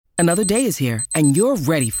Another day is here, and you're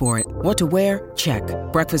ready for it. What to wear? Check.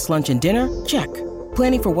 Breakfast, lunch, and dinner? Check.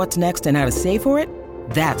 Planning for what's next and how to save for it?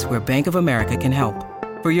 That's where Bank of America can help.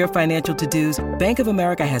 For your financial to-dos, Bank of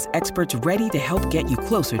America has experts ready to help get you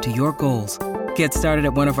closer to your goals. Get started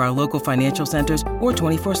at one of our local financial centers or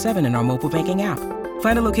 24/7 in our mobile banking app.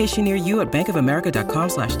 Find a location near you at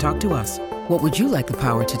bankofamerica.com/talktous. What would you like the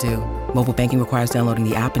power to do? Mobile banking requires downloading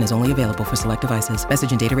the app and is only available for select devices.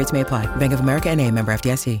 Message and data rates may apply. Bank of America N.A., member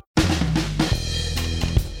FDIC.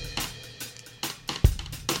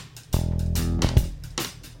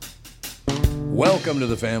 Welcome to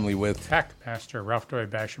the family with Tech Pastor Ralph Doy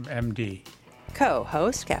Basham, MD.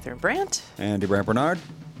 Co-host Catherine Brandt. Andy Brandt Bernard.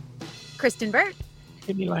 Kristen Burt.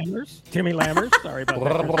 Timmy Lammers. Sorry about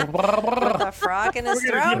that. With a frog in his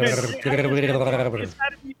throat. It's got to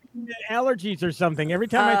be allergies or something. Every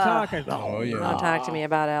time I talk, I go, Oh, yeah. Don't talk to me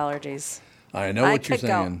about allergies. I know what you're could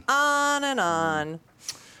saying. go on and on.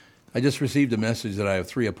 I just received a message that I have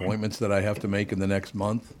 3 appointments that I have to make in the next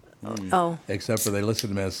month. Oh. Except for they listed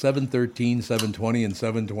them as 7:13, 7:20, and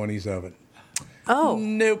 7:27. Oh.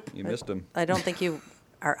 Nope. You missed him. I don't think you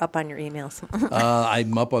are up on your emails.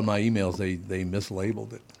 I'm up on my emails. They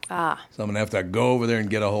mislabeled it. So I'm going to have to go over there and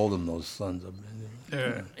get a hold of them, those sons of...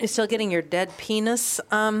 You're still getting your dead penis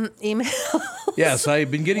email? Yes, I've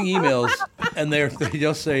been getting emails, and they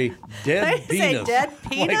just say dead They penis. say dead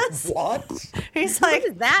penis? Like, what? He's What like,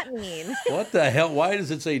 does that mean? What the hell? Why does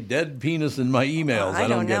it say dead penis in my emails? I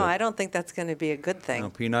don't get know. it. I don't think that's going to be a good thing. No,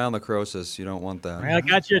 penile necrosis. You don't want that. Well, it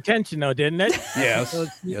got your attention, though, didn't it? Yes,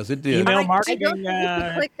 yes, it did. Email I marketing. don't think you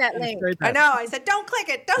should click that link. I know. I said, don't click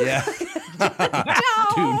it. Don't Yeah. click it. Do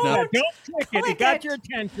Don't. not. Don't click it. It Click got it. your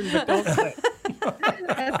attention, but don't click.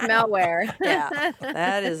 That's malware. Yeah.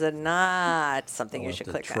 That is not something I'll you have should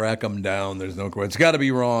to click on. track them down. There's no question. It's got to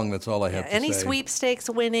be wrong. That's all I have to Any say. sweepstakes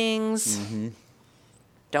winnings,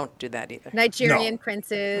 don't do that either. Nigerian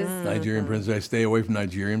princes. Nigerian princes. I stay away from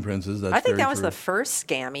Nigerian princes. That's I think very that was true. the first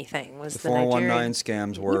scammy thing. Was The the 419 Nigerian?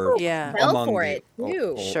 scams were Yeah. Fell among for the it,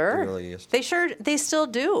 too. Sure. earliest. They still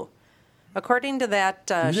do. According to that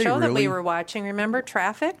Do they show that we really? were watching, remember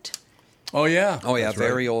Trafficked? Oh yeah. Oh, yeah. That's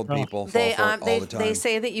Very right. old people fall They for it all the time. they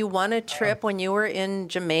say that you won a trip when you were in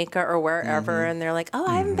Jamaica or wherever, and they're like, "Oh,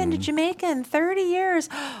 I haven't been to Jamaica in 30 years."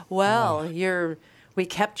 Well, we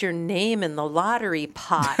kept your name in the lottery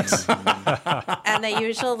pot, and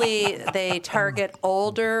they target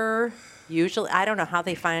older. Usually, I don't know how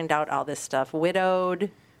they find out all this stuff. Widowers,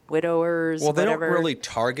 Well, they whatever. don't really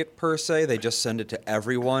target per se. They just send it to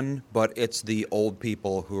everyone, but it's the old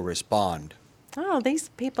people who respond. Oh, these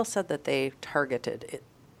people said that they targeted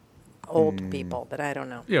old people, but I don't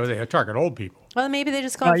know. Yeah, they target old people. Well, maybe they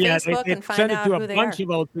just go on Facebook they and find send it out to who a they bunch are.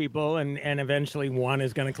 of old people, and eventually one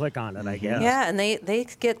is going to click on it, I guess. Yeah, and they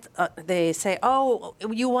get they say, "Oh,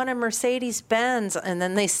 you want a Mercedes Benz," and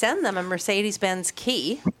then they send them a Mercedes Benz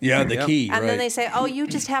key, Yeah, the key. and right. then they say, "Oh, you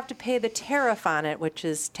just have to pay the tariff on it, which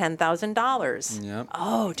is $10,000." Yep.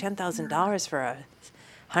 Oh, $10,000 for a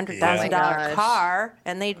 $100,000 Oh my gosh. car,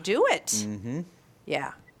 and they do it. Mm-hmm.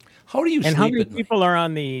 Yeah. How do you And sleep how many at night? people are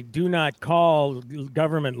on the do not call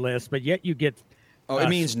government list, but yet you get Oh, it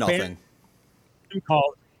means spam nothing.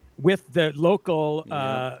 call with the local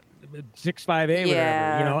 65A, whatever.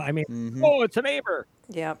 Yeah. You know, I mean, oh, it's a neighbor.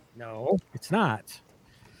 Yep. No, it's not.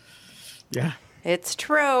 Yeah. It's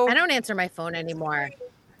true. I don't answer my phone anymore.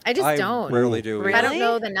 I just I don't. rarely do. Really? I don't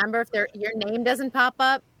know the number. If your name doesn't pop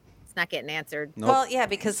up, it's not getting answered. Nope. Well, yeah,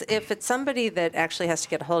 because if it's somebody that actually has to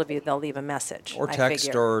get a hold of you, they'll leave a message. Or I text,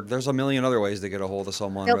 figure. or there's a million other ways to get a hold of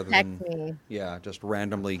someone They'll rather text than me. just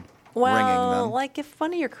randomly Well, ringing them. like if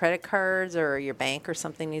one of your credit cards or your bank or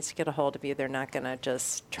something needs to get a hold of you, they're not going to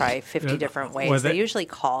just try 50 different ways. Well, They they- usually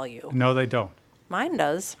call you. No, they don't. Mine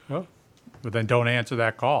does. Oh, but then don't answer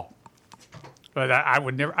that call. But I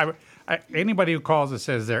would never. Anybody who calls and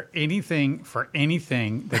says they're anything for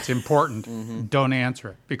anything that's important, don't answer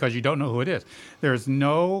it because you don't know who it is. There's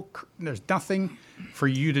nothing for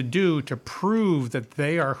you to do to prove that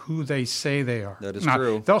they are who they say they are. That is Now,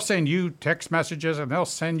 true. They'll send you text messages and they'll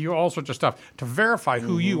send you all sorts of stuff to verify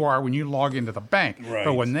who you are when you log into the bank. Right.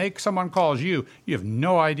 But when someone calls you, you have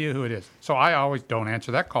no idea who it is. So I always don't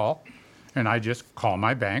answer that call, and I just call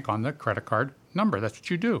my bank on the credit card number. That's what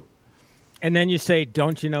you do. And then you say,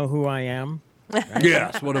 "Don't you know who I am?"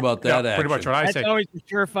 Yes. What about that? Yeah, pretty much action? what I That's say. always a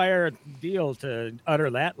surefire deal to utter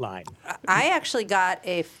that line. I actually got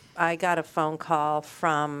a phone call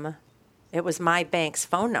from, it was my bank's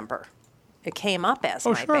phone number. It came up as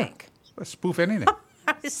Oh, my sure. bank. Spoof anything.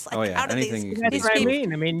 I was like, Oh, yeah, how do anything these, you can That's these what I people,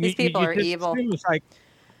 mean. I mean, these people are just evil. assume It's like,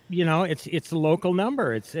 it's a local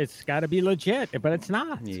number. It's got to be legit, but it's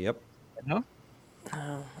not. Yep. You know?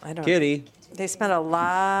 I don't. Kitty. They spent a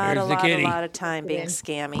lot There's the kitty. of time being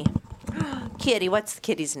scammy. Kitty, what's the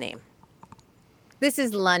kitty's name? This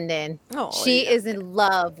is London. Oh, she yeah. is in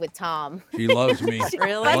love with Tom. She loves me.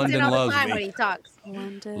 Really? Likes it London all the loves time me. when he talks.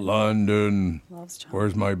 London. Loves Tom.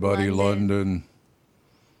 Where's my buddy London?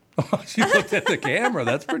 She looked at the camera.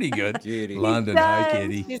 That's pretty good. Kitty. London, hi, Does.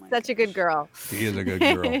 kitty. She's such a good girl. She is a good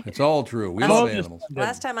girl. It's all true. We love animals.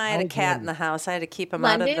 Last time I had a cat in the house, I had to keep him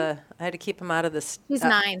out of London? the. He's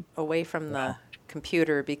 9. Away from the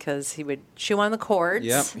computer because he would chew on the cords.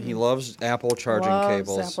 Yep, he loves Apple charging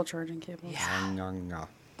cables. Apple charging cables. Yeah. I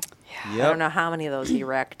don't know how many of those he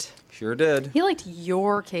wrecked. Sure did. He liked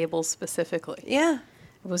your cables specifically. Yeah.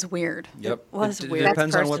 It was weird. Yep. was It weird.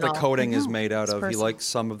 depends on what the Personal. coating is made out It's of. He personal. likes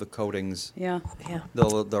some of the coatings, Yeah. Yeah. the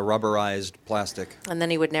rubberized plastic. And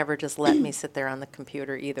then he would never just let me sit there on the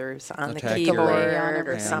computer either, on the Attack your keyboard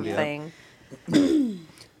or hand, something.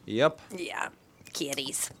 Yep. Yeah.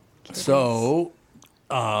 Kitties. So,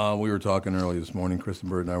 we were talking early this morning, Kristen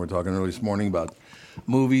Bird and I were talking early this morning about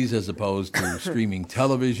movies as opposed to streaming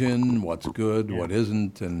television, what's good, what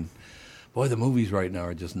isn't, and boy, the movies right now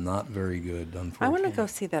are just not very good, unfortunately. I want to go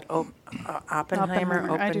see that Oppenheimer. Oppenheimer.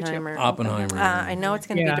 I do too. Oppenheimer. I know it's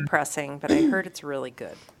going to Yeah. be depressing, but I heard it's really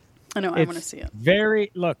good. I know. I want to see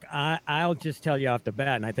it. Look, I'll just tell you off the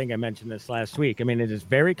bat, and I think I mentioned this last week. I mean, it is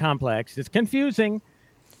very complex. It's confusing.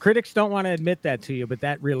 Critics don't want to admit that to you, but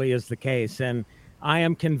that really is the case. And I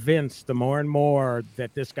am convinced the more and more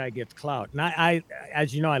that this guy gets clout. And I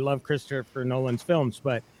as you know, I love Christopher Nolan's films,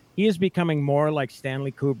 but he is becoming more like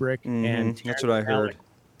Stanley Kubrick and That's what I heard.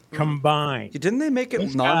 combined. Didn't they make it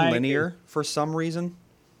This guy non-linear for some reason?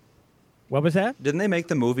 What was that? Didn't they make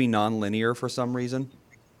the movie non-linear for some reason?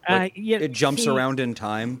 Yeah, It jumps see, around in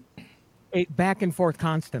time. back and forth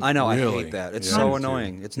constantly. I know. I Really? hate that. It's Yeah, so me too.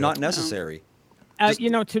 annoying. It's not necessary.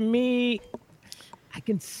 To me, I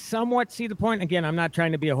can somewhat see the point. Again, I'm not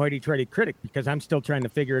trying to be a hoity-toity critic because I'm still trying to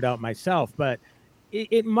figure it out myself. But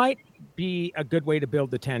it might be a good way to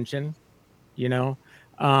build the tension,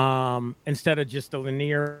 instead of just a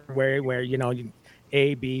linear way where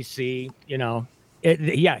A, B, C.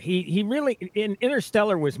 He really in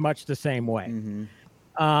Interstellar was much the same way.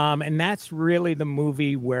 And that's really the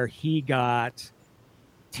movie where he got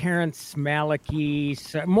Terrence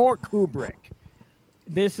Malick, more Kubrick.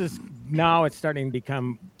 Now it's starting to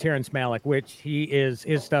become Terrence Malick, which his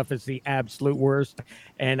stuff is the absolute worst.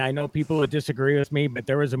 And I know people would disagree with me, but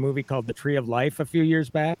there was a movie called The Tree of Life a few years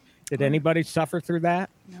back. Did anybody suffer through that?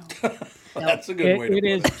 No. That's a good way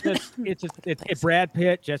to put it. It's Brad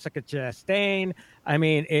Pitt, Jessica Chastain. I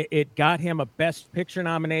mean, it got him a Best Picture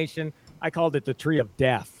nomination. I called it The Tree of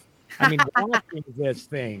Death. I mean, watching this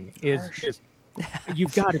thing is just,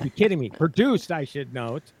 you've got to be kidding me. Produced, I should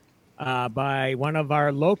note, by one of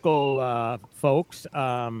our local folks,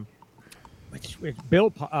 which Bill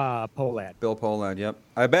Pohlad. Bill Pohlad, yep.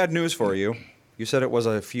 I have bad news for you. You said it was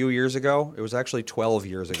a few years ago. It was actually 12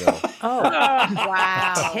 years ago. Oh,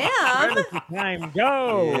 Wow. Tim! Where does the time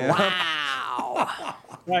go? Yeah. Wow.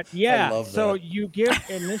 But yeah, love so that. you give,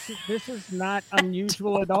 and this is not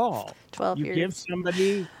unusual at all. 12 you years. give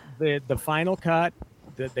somebody the final cut,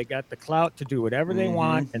 that they got the clout to do whatever they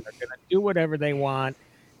want, and they're going to do whatever they want.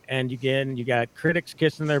 And again, you got critics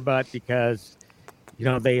kissing their butt because,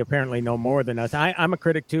 they apparently know more than us. I'm a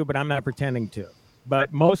critic too, but I'm not pretending to.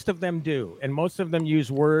 But most of them do, and most of them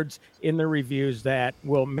use words in the reviews that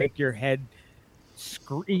will make your head,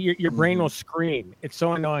 your brain will scream. It's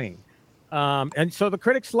so annoying. And so the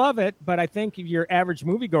critics love it, but I think if your average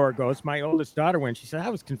moviegoer goes, my oldest daughter went, she said,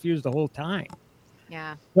 I was confused the whole time.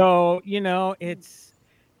 Yeah. So, it's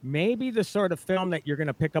maybe the sort of film that you're going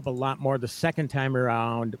to pick up a lot more the second time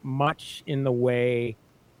around, much in the way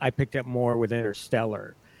I picked up more with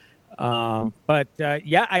Interstellar. I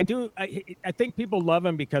do. I think people love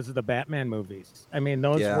him because of the Batman movies. I mean,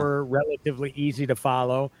 those were relatively easy to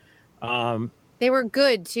follow. They were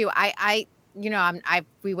good too.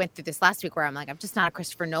 We went through this last week where I'm like, I'm just not a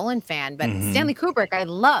Christopher Nolan fan, but Stanley Kubrick, I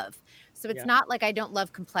love. So it's not like I don't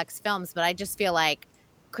love complex films, but I just feel like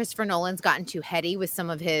Christopher Nolan's gotten too heady with some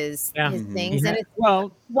of his things. And it's,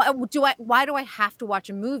 why do I have to watch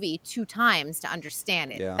a movie 2 times to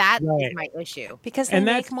understand it? Yeah. That is my issue. Because they and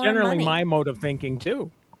make that's more generally money. my mode of thinking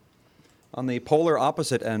too. On the polar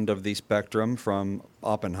opposite end of the spectrum from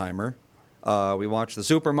Oppenheimer, we watched the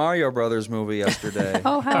Super Mario Brothers movie yesterday.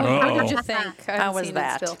 Oh, how did you think? I How haven't was seen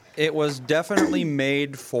that? It still. It was definitely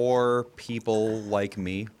made for people like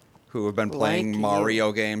me who have been playing Like you.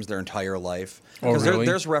 Mario games their entire life. Oh, really?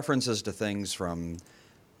 there's references to things from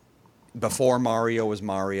before Mario was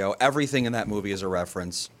Mario. Everything in that movie is a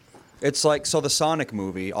reference. It's like, so the Sonic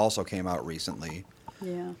movie also came out recently.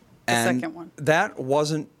 Yeah. And second one. that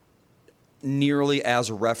wasn't nearly as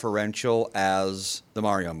referential as the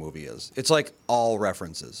Mario movie is. It's like all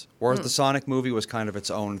references. Whereas the Sonic movie was kind of its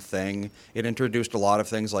own thing. It introduced a lot of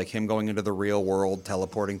things like him going into the real world,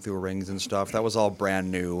 teleporting through rings and stuff. That was all brand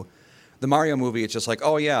new. The Mario movie, it's just like,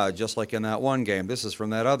 oh yeah, just like in that one game, this is from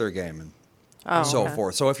that other game, and so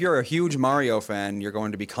forth. So if you're a huge Mario fan, you're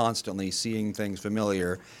going to be constantly seeing things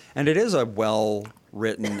familiar. And it is a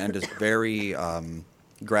well-written and just very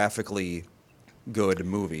graphically good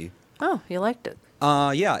movie. Oh, you liked it.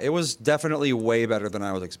 Yeah, it was definitely way better than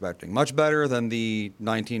I was expecting. Much better than the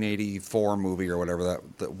 1984 movie or whatever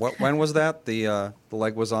when was that? The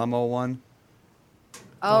Leguizamo one?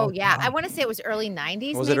 Oh yeah, I want to say it was early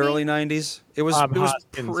 '90s. Was maybe? it early 90s? It was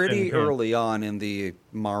Hoskins pretty and him. early on in the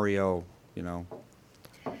Mario, you know.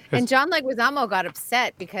 And John Leguizamo got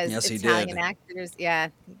upset because Yes, he Italian did. actors, he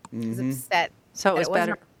was upset. So it that was wasn't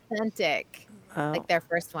better. authentic, like their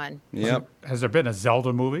first one. Yep. Has there been a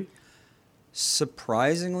Zelda movie?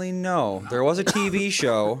 Surprisingly, no. There was a TV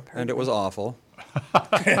show, and it was awful.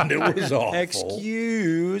 And it was awful.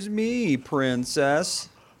 Excuse me, princess.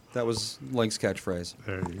 That was Link's catchphrase.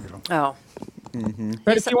 There you go. Oh.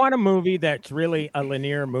 But if you want a movie that's really a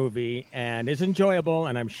linear movie and is enjoyable,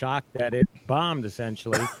 and I'm shocked that it bombed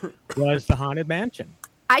essentially, was The Haunted Mansion.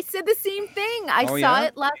 I said the same thing. I Oh, saw yeah?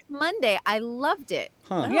 it last Monday. I loved it.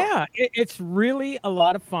 Huh. Yeah, it's really a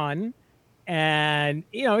lot of fun. And,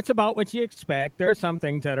 you know, it's about what you expect. There are some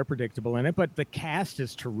things that are predictable in it, but the cast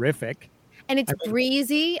is terrific. And it's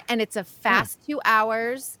breezy, and it's a fast 2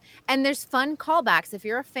 hours, and there's fun callbacks. If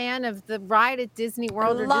you're a fan of the ride at Disney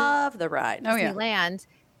World or Love the ride. Oh, yeah. Disneyland,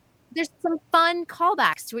 there's some fun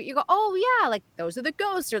callbacks to it. You go, oh yeah, like those are the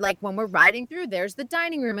ghosts, or like when we're riding through, there's the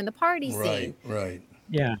dining room and the party scene. Right.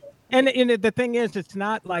 Yeah. And the thing is, it's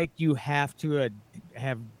not like you have to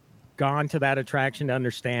have gone to that attraction to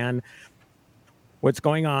understand what's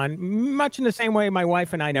going on. Much in the same way my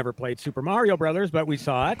wife and I never played Super Mario Brothers, but we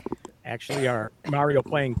saw it. Actually, our Mario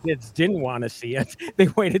playing kids didn't want to see it. They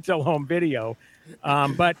waited till home video.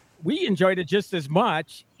 But we enjoyed it just as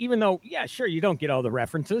much, even though, yeah, sure, you don't get all the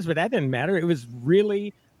references, but that didn't matter. It was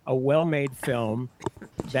really a well-made film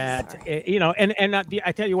that, you know, and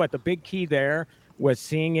I tell you what, the big key there was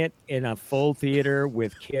seeing it in a full theater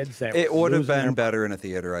with kids. That It would have losing their been better in a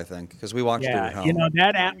theater, I think, because we watched it at home. you know,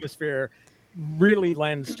 that atmosphere really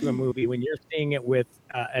lends to a movie when you're seeing it with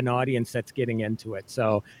an audience that's getting into it.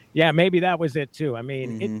 So, yeah, maybe that was it too. I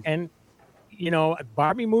mean, and you know, a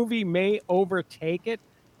Barbie movie may overtake it,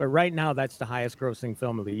 but right now that's the highest grossing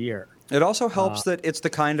film of the year. It also helps that it's the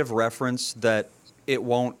kind of reference that it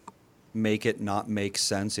won't make it not make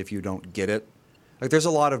sense if you don't get it. Like, there's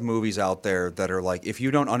a lot of movies out there that are like, if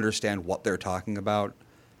you don't understand what they're talking about,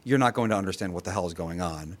 you're not going to understand what the hell is going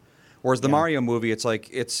on. Whereas the Mario movie, it's like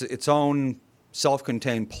it's its own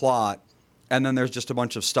self-contained plot, and then there's just a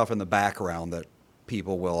bunch of stuff in the background that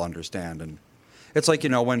people will understand. And it's like, you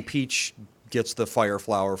know, when Peach gets the fire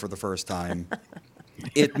flower for the first time,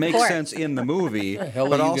 it makes sense in the movie, hell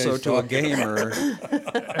but are you also guys to a talking gamer.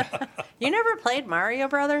 You never played Mario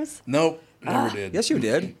Brothers? Nope, never did. Yes, you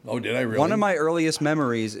did. Oh, did I really? One of my earliest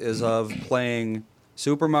memories is of playing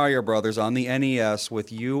Super Mario Brothers on the NES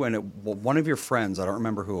with you and one of your friends. I don't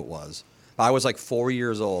remember who it was. I was like 4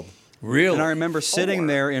 years old. Really? And I remember sitting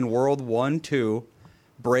there in World 1, 2,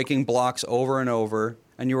 breaking blocks over and over.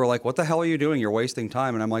 And you were like, what the hell are you doing? You're wasting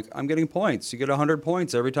time. And I'm like, I'm getting points. You get 100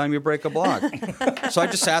 points every time you break a block. So I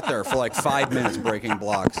just sat there for like 5 minutes breaking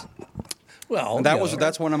blocks. Well, And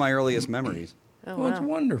that's one of my earliest memories. Well, it's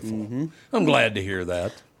wonderful. I'm glad to hear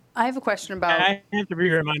that. I have a question about. I have to be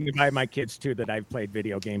reminded by my kids too that I've played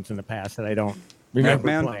video games in the past that I don't remember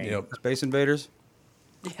Pac-Man? playing. Yep. Space Invaders?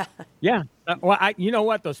 Yeah. Well, you know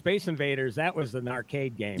what? Those Space Invaders, that was an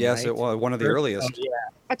arcade game. Yes, right? it was one of the earliest. Oh,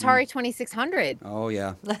 yeah. Atari 2600. Oh,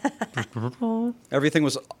 yeah. Everything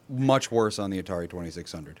was much worse on the Atari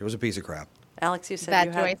 2600. It was a piece of crap. Alex, you said That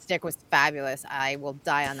you had. joystick was fabulous. I will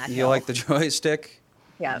die on that You hill. like the joystick?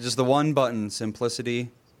 Yeah. Just the one button, simplicity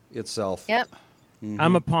itself. Yep.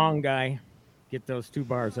 I'm a Pong guy. Get those 2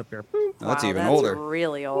 bars up there. Boop. That's Wow, even that's older.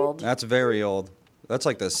 really old. That's very old. That's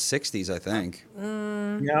like the 60s, I think.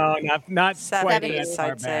 No, not quite 70s, that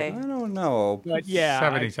far I'd say. back. I don't know. But yeah,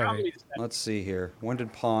 70, I'd probably 70. Let's see here. When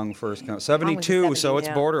did Pong first come? was 72, so 70, it's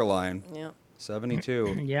yeah. borderline. Yeah.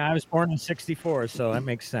 72. Yeah, I was born in '64, so that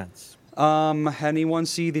makes sense. Anyone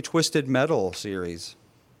see the Twisted Metal series?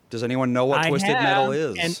 Does anyone know what I Twisted have, Metal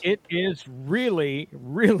is? and it is really,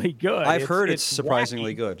 really good. I've heard it's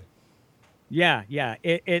surprisingly wacky. good. Yeah.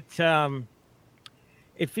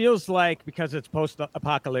 it feels like, because it's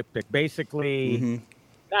post-apocalyptic, basically,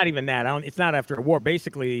 not even that. It's not after a war.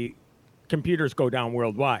 Basically, computers go down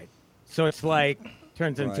worldwide. So it's like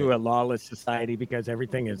turns into a lawless society because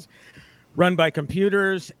everything is run by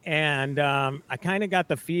computers. And I kind of got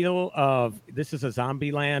the feel of this is a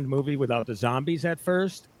Zombieland movie without the zombies at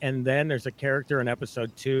first. And then there's a character in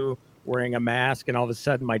episode 2 wearing a mask. And all of a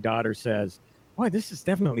sudden my daughter says, boy, this has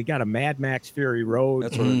definitely got a Mad Max Fury Road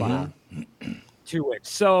vibe to it.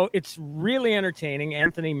 So it's really entertaining.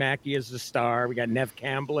 Anthony Mackie is the star. We got Nev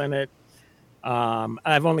Campbell in it.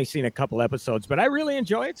 I've only seen a couple episodes, but I really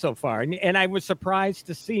enjoy it so far. And I was surprised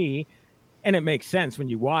to see, and it makes sense when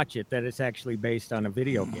you watch it, that it's actually based on a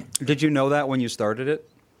video game. Did you know that when you started it?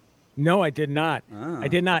 No, I did not. I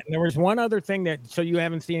did not. And there was one other thing that, so you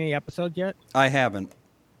haven't seen any episodes yet? I haven't.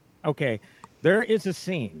 Okay. There is a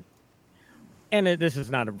scene, and this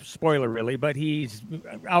is not a spoiler really, but he's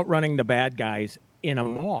outrunning the bad guys in a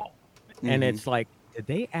mall. And it's like, did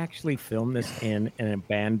they actually film this in an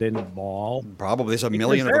abandoned mall? Probably. There's a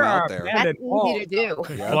million of them out there. That's easy to do.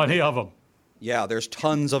 Plenty of them. Yeah, there's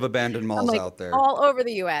tons of abandoned malls out there. All over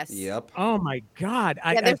the U.S. Yep. Oh my God!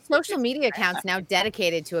 There's social media accounts now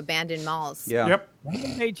dedicated to abandoned malls. Yeah. Yep. Why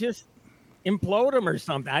don't they just implode them or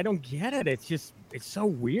something? I don't get it. It's so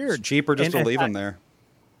weird. It's cheaper just to leave them there.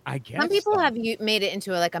 I guess Some people so. have made it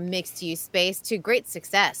into a mixed use space to great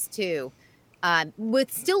success too,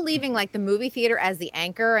 with still leaving like the movie theater as the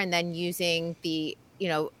anchor and then using the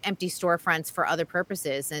empty storefronts for other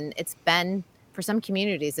purposes. And it's been, for some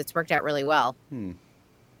communities, it's worked out really well.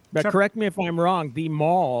 But correct me if I'm wrong. The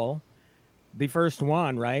mall, the first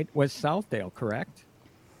one, right, was Southdale, correct?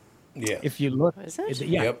 Yeah. If you look, Was it?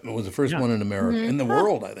 yeah. Yep, it was the first one in America, in the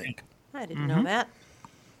world, I think. I didn't know that.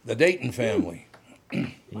 The Dayton family.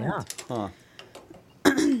 Yeah.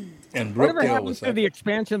 And Whatever Brookdale happened was to the second.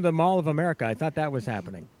 expansion of the Mall of America? I thought that was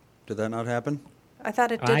happening. Did that not happen? I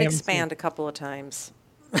thought it I did haven't expand a couple of times.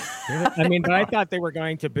 I mean, but I thought they were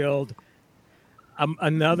going to build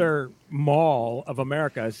another Mall of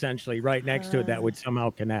America, essentially, right next to it that would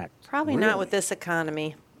somehow connect. Probably not with this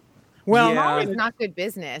economy. Well, Mall is not good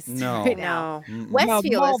business No. right now. No. Well, the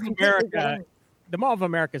Westfield Mall is of completely America, gone. the Mall of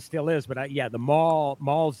America still is, but the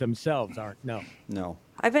malls themselves aren't. No. No.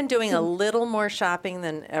 I've been doing a little more shopping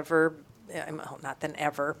than ever. Well, not than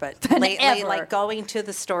ever, but lately, ever. like going to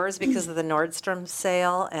the stores because of the Nordstrom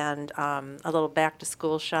sale and a little back to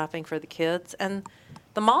school shopping for the kids. And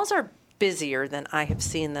the malls are busier than I have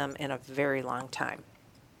seen them in a very long time.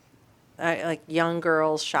 Like young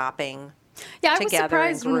girls shopping. Yeah, I was together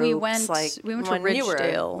in surprised when we groups, went. like We went to when you were-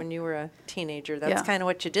 Ridgedale. when you were a teenager. That's Yeah. kind of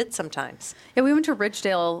what you did sometimes. Yeah, we went to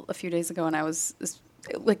Ridgedale a few days ago, and I was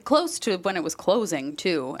close to when it was closing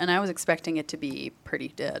too, and I was expecting it to be pretty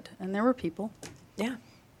dead, and there were people Yeah.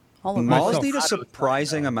 all over. Malls so need a proud of the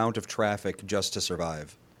surprising amount of traffic just to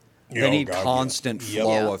survive. Yeah, They oh need God, yeah. constant Yep.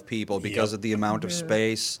 flow Yeah. of people because Yep. of the amount of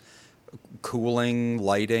space, cooling,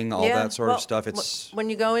 lighting, all that sort well, of stuff. It's when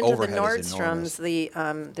you go into the overhead is enormous.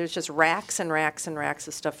 Nordstroms, there's just racks and racks and racks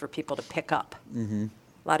of stuff for people to pick up. Mm-hmm.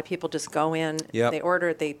 A lot of people just go in, Yep. they order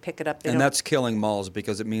it, they pick it up. They and don't- that's killing malls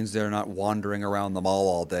because it means they're not wandering around the mall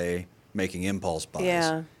all day making impulse buys.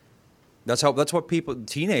 yeah. That's what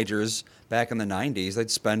teenagers back in the 90s,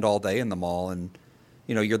 they'd spend all day in the mall and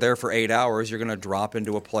you're there for 8 hours, you're going to drop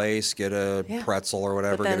into a place, get a Yeah. pretzel or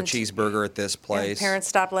whatever, get a then- cheeseburger at this Yeah, place. parents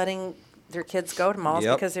stopped letting their kids go to malls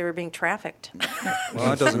Yep. because they were being trafficked. Well,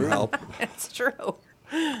 that doesn't help. It's true.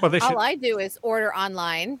 Well, they should. All I do is order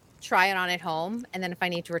online, try it on at home, and then if I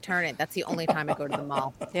need to return it, that's the only time I go to the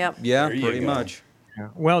mall. Yep. Yeah, There you pretty go. much.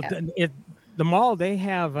 Well, the mall, they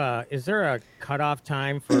have, is there a cutoff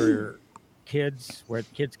time for kids where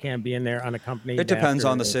kids can't be in there unaccompanied? It depends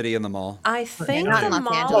after- on the city and the mall. I think Not the in Los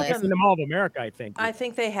mall. Angeles. Well, in the Mall of America, I think. I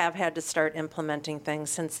think they have had to start implementing things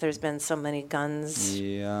since there's been so many guns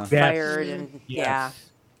Yeah. Yes. fired and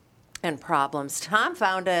Yes. and problems. Tom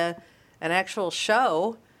found an actual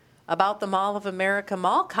show about the Mall of America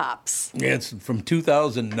mall cops. Yeah, it's from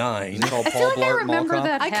 2009. Is it called I feel Paul like I Blart Mall remember Cop?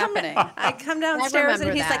 that I come, happening. I come downstairs and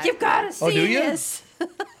remember he's like, that. "You've got to see Oh, do you? this." I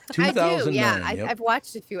 2009. do, yeah. Yep. I've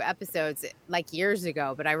watched a few episodes like years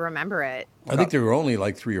ago, but I remember it. I think there were only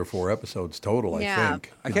like 3 or 4 episodes total, I Yeah.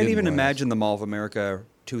 think. I It can't didn't even last. imagine the Mall of America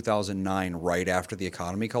 2009 right after the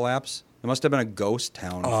economy collapse. It must have been a ghost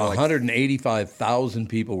town. For like, 185,000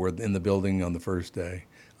 people were in the building on the first day.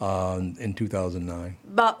 in 2009.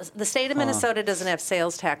 But the state of Minnesota doesn't have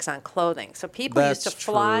sales tax on clothing, so people used to That's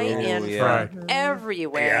fly true, in yeah. from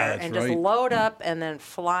everywhere Yeah, that's and just right. load up and then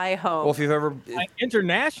fly home. Well, if you've ever,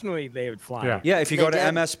 Internationally, they would fly. Yeah. yeah, if you They go to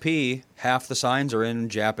did. MSP, half the signs are in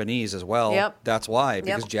Japanese as well. Yep. That's why,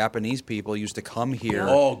 because Yep. Japanese people used to come here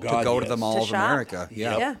Oh, God, to go to yes. the Mall To of shop. America.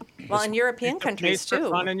 Yeah. Yeah. Well, in European countries Pays for too.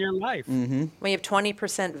 fun in your life. Mm-hmm. When you have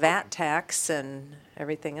 20% VAT tax and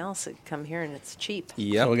everything else, it come here and it's cheap.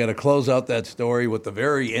 Yep. So we got to close out that story with the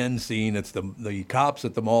very end scene. It's the cops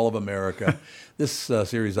at the Mall of America. This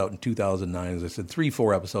series out in 2009, as I said,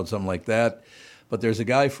 3-4 episodes, something like that. But there's a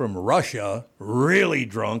guy from Russia, really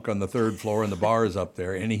drunk on the third floor, and the bar is up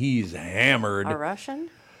there, and he's hammered. A Russian?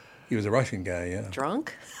 He was a Russian guy, yeah.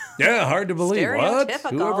 Drunk? Yeah, hard to believe. What?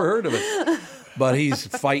 Stereotypical. Whoever heard of it? But he's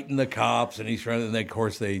fighting the cops, and he's trying. And then, of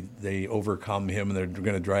course, they overcome him, and they're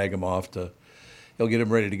going to drag him off to. He'll get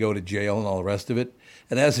him ready to go to jail and all the rest of it.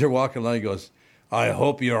 And as they're walking along, he goes, "I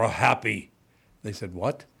hope you're happy." They said,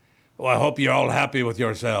 "What?" "Well, I hope you're all happy with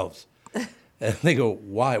yourselves." And they go,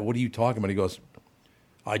 "Why? What are you talking about?" He goes,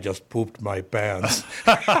 "I just pooped my pants."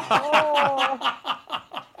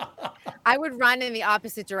 I would run in the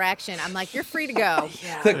opposite direction. I'm like, you're free to go.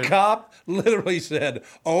 The cop literally said,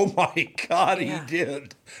 "Oh my God, he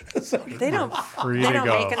did." So They don't Free they to don't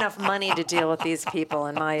go. make enough money to deal with these people,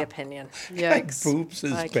 in my opinion. Yikes. poops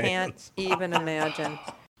his I can't pants. even imagine.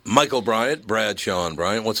 Michael Bryant, Bradshaw and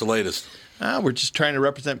Bryant, what's the latest? We're just trying to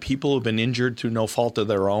represent people who've been injured through no fault of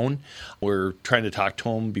their own. We're trying to talk to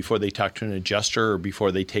them before they talk to an adjuster or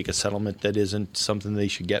before they take a settlement that isn't something they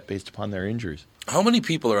should get based upon their injuries. How many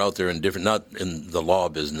people are out there in different, not in the law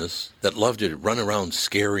business, that love to run around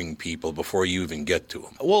scaring people before you even get to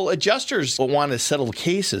them? Well, adjusters want to settle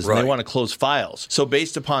cases and Right. they want to close files. So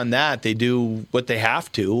based upon that, they do what they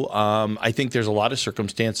have to. I think there's a lot of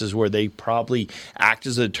circumstances where they probably act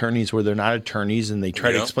as attorneys where they're not attorneys and they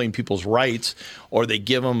try to Yeah. explain people's rights or they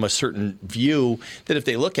give them a certain view that if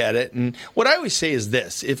they look at it. And what I always say is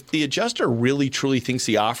this, if the adjuster really truly thinks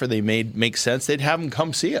the offer they made makes sense, they'd have them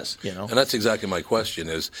come see us, you know. And that's exactly my question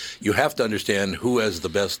is, you have to understand who has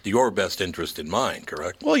your best interest in mind,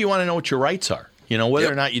 correct? Well, you want to know what your rights are. You know, whether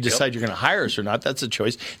Yep. or not you decide you're going to hire us or not, that's a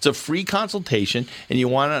choice. It's a free consultation, and you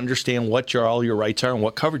want to understand what all your rights are and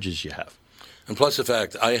what coverages you have. And plus the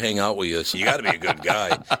fact I hang out with you, so you got to be a good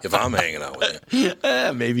guy if I'm hanging out with you.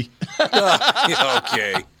 Maybe.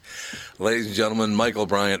 Okay. Ladies and gentlemen, Michael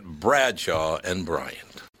Bryant, Bradshaw and Bryant.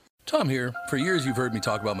 Tom here. For years, you've heard me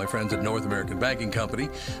talk about my friends at North American Banking Company.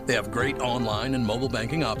 They have great online and mobile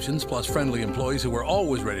banking options, plus friendly employees who are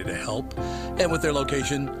always ready to help. And with their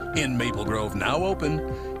location in Maple Grove now open,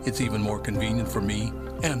 it's even more convenient for me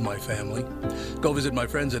and my family. Go visit my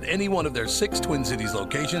friends at any one of their 6 Twin Cities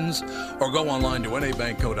locations or go online to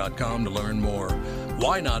nabankco.com to learn more.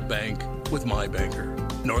 Why not bank with my banker?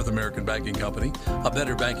 North American Banking Company, a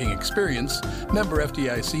better banking experience, member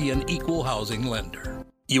FDIC, and equal housing lender.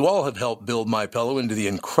 You all have helped build MyPillow into the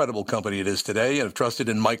incredible company it is today and have trusted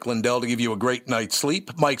in Mike Lindell to give you a great night's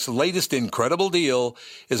sleep. Mike's latest incredible deal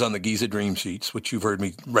is on the Giza Dream Sheets, which you've heard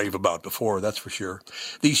me rave about before, that's for sure.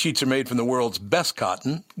 These sheets are made from the world's best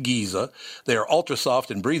cotton, Giza. They are ultra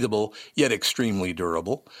soft and breathable, yet extremely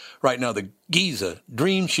durable. Right now, the Giza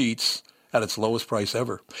Dream Sheets at its lowest price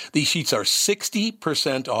ever. These sheets are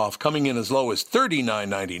 60% off, coming in as low as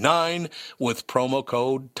 $39.99 with promo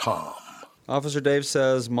code TOM. Officer Dave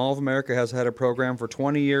says Mall of America has had a program for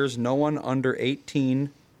 20 years. No one under 18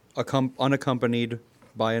 unaccompanied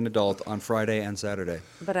by an adult on Friday and Saturday.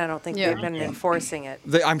 But I don't think Yeah. they've been enforcing it.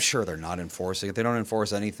 I'm sure they're not enforcing it. They don't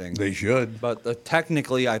enforce anything. They should. But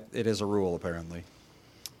technically, it is a rule, apparently.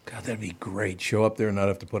 God, that'd be great. Show up there and not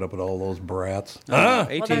have to put up with all those brats.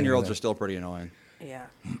 18-year-olds are still pretty annoying. Yeah.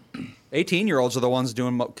 18-year-olds are the ones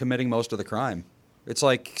committing most of the crime. It's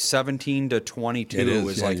like 17 to 22 It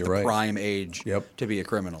is, yeah, like you're the right. prime age Yep. to be a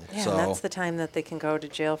criminal. Yeah, So and that's the time that they can go to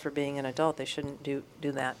jail for being an adult. They shouldn't do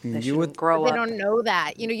that. They You shouldn't would- grow They up. don't know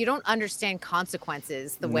that. You know, you don't understand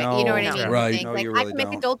consequences the way, you know what I No. mean? You Right. think, No, like, you I really can make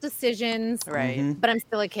don't. adult decisions, Right. but I'm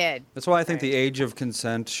still a kid. that's why I think the age of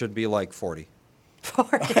consent should be like 40.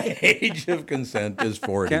 Age of consent is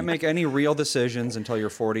 40. Can't make any real decisions until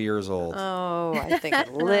you're 40 years old. Oh, I think a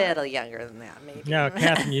little younger than that, maybe. Now,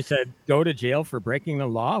 Catherine, you said go to jail for breaking the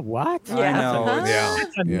law. What? I know. Yeah.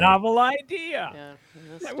 It's a Yeah. novel idea. Yeah,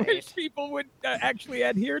 in this I state. wish people would actually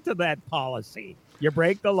adhere to that policy. You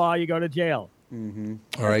break the law, you go to jail. All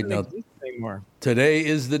right, now Doesn't exist anymore. today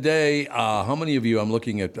is the day. How many of you, I'm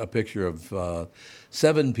looking at a picture of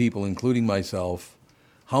 7 people, including myself.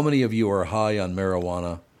 How many of you are high on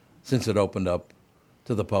marijuana since it opened up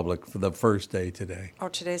to the public for the first day today. Oh,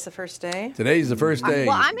 today's the first day? Today's the first day.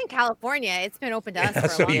 Well, I'm in California. It's been open to us for a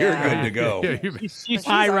so long you're time. good to go. She's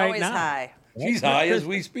high right always now. high. She's high as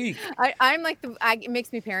we speak. I'm like it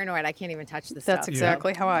makes me paranoid. I can't even touch this That's stuff.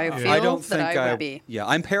 exactly how I feel I don't that think I would be. Yeah,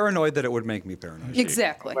 I'm paranoid that it would make me paranoid.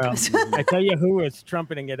 Exactly. Well, I tell you who was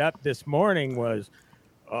trumpeting it up this morning was,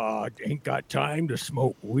 ain't got time to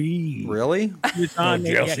smoke weed. Really? He was on,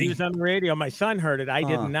 Jesse. he was on the radio. My son heard it. I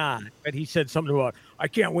did not. But he said something about, I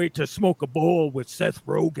can't wait to smoke a bowl with Seth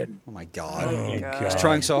Rogen. Oh my God. Oh, He's God.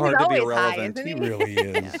 trying so hard He's to be always high, irrelevant. isn't He really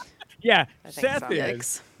is. Yeah, think Seth so. is.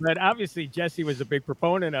 Yikes. But obviously Jesse was a big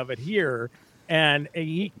proponent of it here, and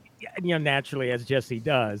he, naturally as Jesse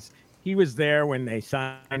does, he was there when they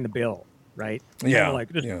signed the bill, right? Yeah, Like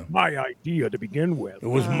this yeah. is my idea to begin with. It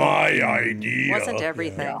was my idea. Wasn't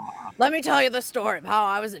everything. Let me tell you the story of how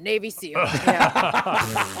I was a Navy SEAL.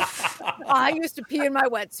 I used to pee in my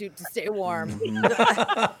wetsuit to stay warm.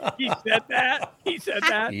 He said that. He said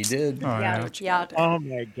that. He did. Oh, yeah. Yeah. Oh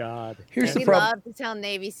my God. Here's the We problem. love to tell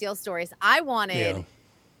Navy SEAL stories. I wanted, Yeah.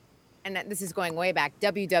 and this is going way back,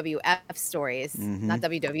 WWF stories, not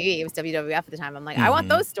WWE. It was WWF at the time. I'm like, I want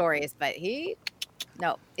those stories, but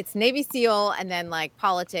no, it's Navy SEAL and then like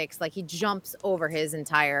politics. Like he jumps over his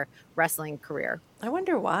entire wrestling career. I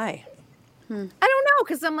wonder why. I don't know,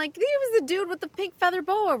 because I'm like, he was the dude with the pink feather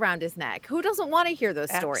boa around his neck. Who doesn't want to hear those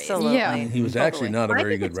stories? Absolutely. Yeah. He was actually not a I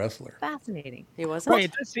very think good it's wrestler. Fascinating. He wasn't? Right,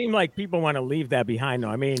 it does seem like people want to leave that behind, though.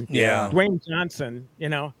 I mean, Yeah. Dwayne Johnson,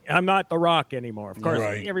 I'm not The Rock anymore. Of course,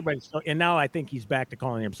 Right. everybody's still, and now I think he's back to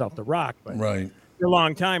calling himself The Rock. But Right. for a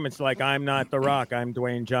long time, it's like, I'm not The Rock, I'm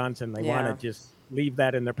Dwayne Johnson. They Yeah. want to just leave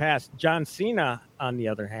that in their past. John Cena, on the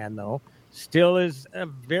other hand, though, still is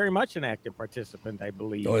very much an active participant, I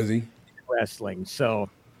believe, Oh, is he? in wrestling. So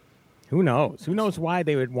who knows? Who knows why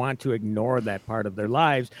they would want to ignore that part of their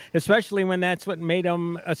lives, especially when that's what made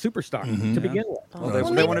them a superstar to begin with. Well,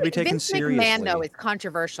 they want to be taken Vince seriously. McMahon, though, is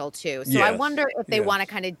controversial too. So I Yes. wonder if they Yes. want to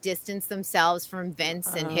kind of distance themselves from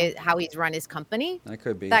Vince and how he's run his company. That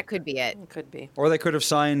could be. That could be it. It could be. Or they could have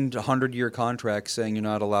signed 100-year contracts saying you're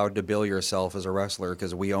not allowed to bill yourself as a wrestler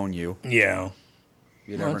because we own you. Yeah.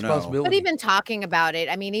 You Well, never it's a know. possibility. But even talking about it,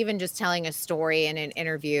 I mean, even just telling a story in an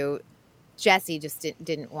interview, Jesse just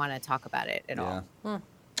didn't want to talk about it at Yeah. all.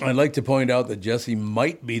 I'd like to point out that Jesse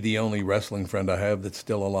might be the only wrestling friend I have that's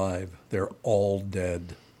still alive. They're all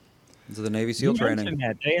dead. Into the Navy SEAL You training. mentioned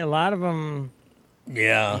that, a lot of them.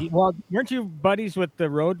 Yeah. Well, weren't you buddies with the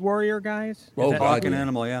Road Warrior guys? Is Oh, that- God. Hawk and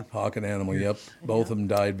Animal, yeah. Hawk and Animal, yep. Both of them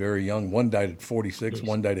died very young. One died at 46,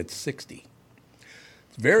 one died at 60.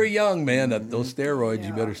 It's very young, man. Those steroids,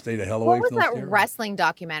 you better stay the hell away What was from those that steroids. wrestling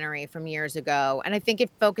documentary from years ago? And I think it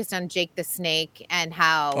focused on Jake the Snake and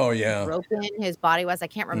how Oh, yeah. broken his body was. I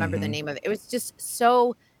can't remember the name of it. It was just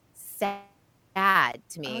so sad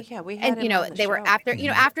to me. Oh, yeah, we had and him on the they were show. after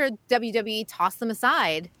after WWE tossed them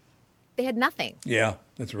aside, they had nothing. Yeah,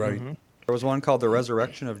 that's right. There was one called The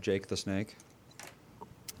Resurrection of Jake the Snake.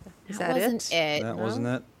 Is That that wasn't it? That wasn't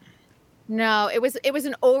it? No, it was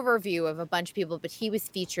an overview of a bunch of people, but he was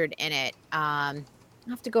featured in it. I'll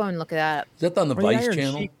have to go and look that up. Is that on the Well, the Vice Iron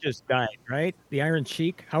channel? Sheik just died, right? The Iron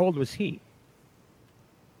Sheik. How old was he?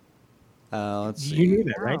 Let's see. You knew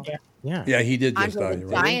that, right? Wow. Yeah. Yeah, he did just Andre die. the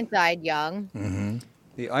Right? Giant died young.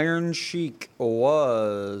 The Iron Sheik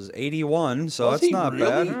was 81, so Was that's he not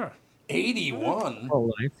really? bad. 81?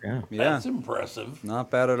 Whole life, yeah. Yeah, That's impressive.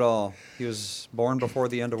 not bad at all. He was born before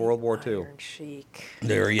the end of World War II. Iron Sheik.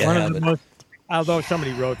 There you One have of the it. most, although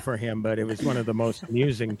somebody wrote for him, but it was one of the most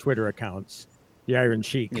amusing Twitter accounts. The Iron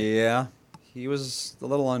Sheik. Yeah, he was a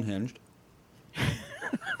little unhinged.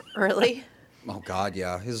 Really? Oh, God,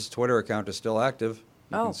 yeah. His Twitter account is still active.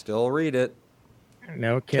 You Oh. can still read it.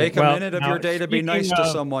 No kidding. Take a Well, minute of now, your day to be speaking nice to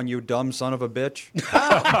of- someone, you dumb son of a bitch.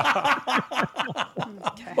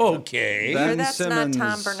 Okay. Ben Sure, that's not Tom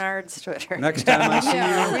Simmons. Bernard's Twitter. Next time I see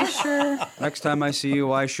Yeah, you, are we sure? next time I see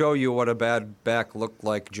you, I show you what a bad back looked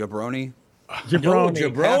like, jabroni. Jabroni.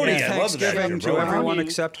 jabroni. Happy I love that. Thanksgiving to Jabroni. everyone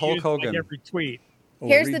except Hulk Used like Hogan. every tweet. Oh,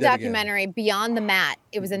 Here's read the that again. documentary Beyond the Mat.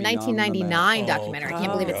 It was a Beyond the 1999 Mat. documentary. Oh, I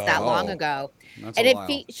can't believe it's that long oh. ago. That's And a it while.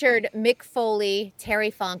 featured Mick Foley, Terry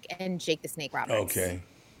Funk, and Jake the Snake Roberts. Okay.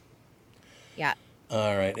 Yeah.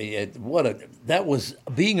 All right. That was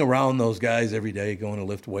being around those guys every day, going to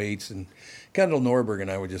lift weights, and Kendall Norberg and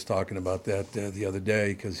I were just talking about that the other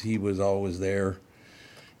day because he was always there.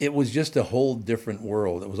 It was just a whole different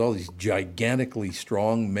world. It was all these gigantically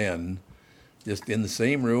strong men, just in the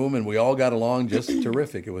same room, and we all got along just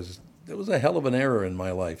terrific. It was a hell of an era in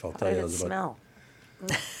my life. I'll tell How you. did it It was about-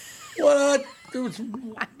 smell? What?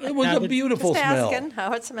 It was a beautiful Just smell. asking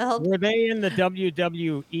how it smelled. Were they in the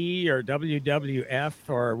WWE or WWF,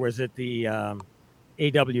 or was it the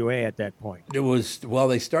AWA at that point? It was, well,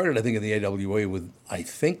 they started, I think, in the AWA with, I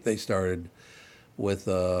think they started with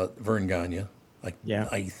Vern Gagne.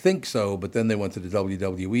 I think so, but then they went to the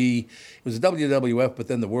WWE. It was the WWF, but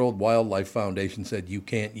then the World Wildlife Foundation said you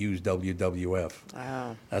can't use WWF.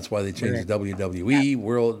 Oh. That's why they changed the WWE,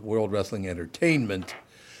 World Wrestling Entertainment.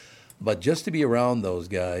 But just to be around those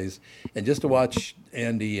guys and just to watch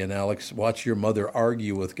Andy and Alex watch your mother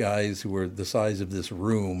argue with guys who were the size of this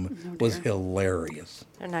room was hilarious.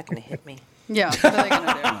 They're not going to hit me. Yeah, what are they going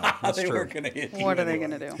to do? That's They true. weren't going to hit you What are they anyway.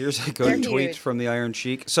 going to do? Here's a good They're tweet huge. from the Iron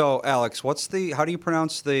Sheik. So, Alex, how do you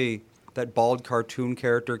pronounce that bald cartoon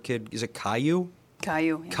character kid? Is it Caillou?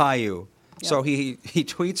 Caillou. Yeah. Caillou. So he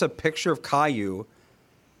tweets a picture of Caillou.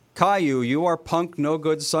 Caillou, you are punk, no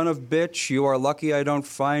good son of bitch. You are lucky I don't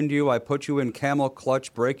find you. I put you in camel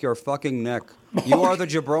clutch, break your fucking neck. You are the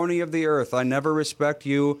jabroni of the earth. I never respect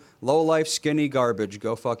you. Low life, skinny garbage.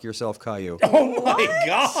 Go fuck yourself, Caillou. Oh my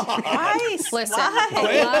God! Nice. Listen,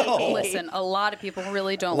 Why? a lot of people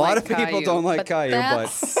really don't A lot like of people Caillou, don't like Caillou, but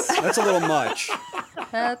that's a little much.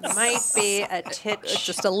 That's Might be a titch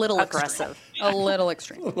just a little aggressive. A little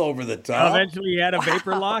extreme. Over the top. Eventually, he had a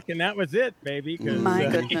vapor lock, and that was it, baby. 'cause, My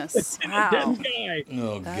goodness. Wow. guy.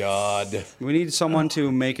 Oh God! We need someone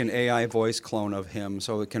to make an AI voice clone of him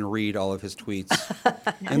so it can read all of his tweets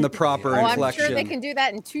in the proper Oh, I'm inflection. sure they can do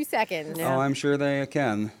that in 2 seconds. Oh, I'm sure they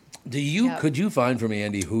can. Could you find from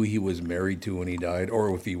Andy who he was married to when he died,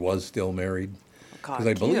 or if he was still married? God, Because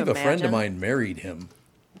I can you believe a friend of imagine? mine married him.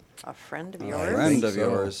 A friend of I yours? Friend think of so.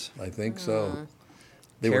 yours. I think so.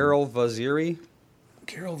 They were- Carol Vaziri?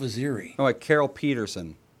 Carol Vaziri. Oh, Carol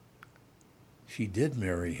Peterson. She did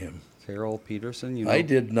marry him. Carol Peterson? You know? I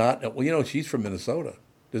did not. Well, she's from Minnesota.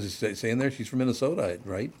 Does it say in there she's from Minnesota,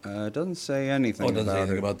 right? It doesn't say anything Oh, it doesn't about say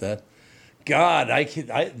anything her. about that. God,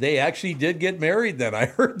 they actually did get married then. I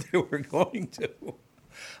heard they were going to.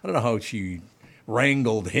 I don't know how she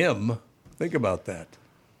wrangled him. Think about that.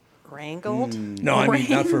 Wrangled? No, I mean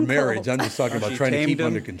not for marriage. I'm just talking Oh, about she trying to tamed keep him?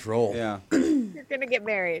 under control. Yeah. You're going to get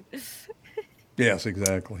married. Yes,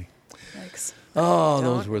 exactly. Yikes. Oh,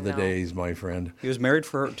 those Don't were the know. days, my friend. He was married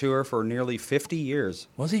to her for nearly 50 years.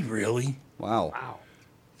 Was he really? Wow.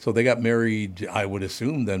 So they got married, I would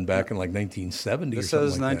assume, then back in like 1970 This or something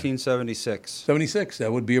says like 1976. 76.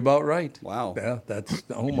 That would be about right. Wow. Yeah, that's,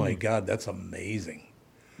 oh my God, that's amazing.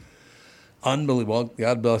 Unbelievable.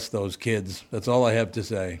 God bless those kids. That's all I have to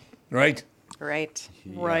say. Right? Right.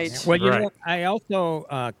 Right. Well, you Right. know, I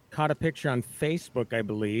also caught a picture on Facebook, I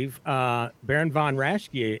believe. Baron von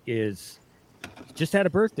Raschke just had a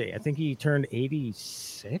birthday. I think he turned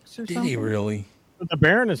 86 or Did something. he really? The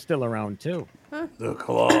Baron is still around too. The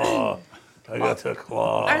claw. I got the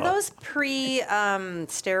claw. Are those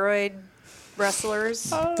steroid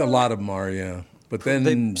wrestlers? A lot of them are, yeah. But then,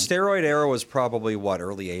 The steroid era was probably,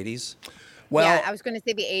 early 80s? well, Yeah, I was going to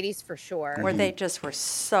say the 80s for sure. Where they just were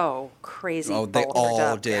so crazy. Oh, they bulked all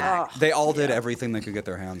up. did. Oh, They all did everything they could get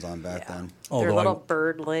their hands on back then. their although little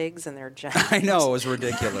bird legs and their giant. I know, it was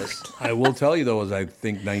ridiculous. I will tell you, though, it was I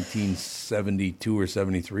think 1972 or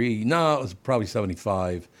 73. No, it was probably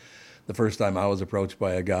 75. The first time I was approached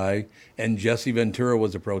by a guy, and Jesse Ventura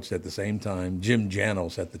was approached at the same time. Jim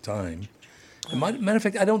Janos at the time. Matter of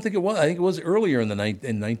fact, I don't think it was. I think it was earlier in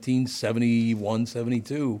 1971,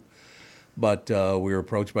 72. But we were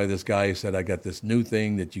approached by this guy who said, I got this new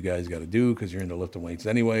thing that you guys got to do because you're into lifting weights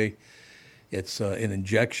anyway. It's an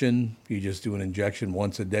injection. You just do an injection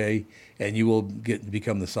once a day, and you will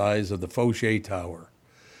become the size of the Fauché Tower.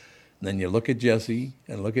 And then you look at Jesse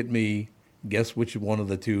and look at me. Guess which one of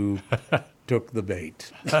the two took the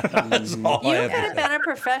bait? That's all You I could have have to say. been a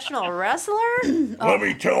professional wrestler. Let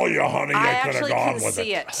me tell you, honey, I I could have actually gone can with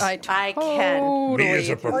see it. it. I I can. Me as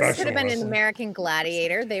a Or it could professional have been an wrestler. American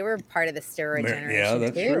Gladiator. They were part of the steroid Yeah, generation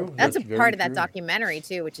that's too. true. That's That's a very part of that true. documentary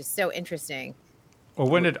too, which is so interesting. Well,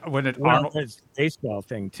 when did Well, Arnold his baseball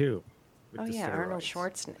thing too. with Oh the yeah, Arnold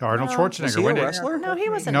steroids. Schwarzenegger. Arnold No. Schwarzenegger? Was he a when did- wrestler? No, he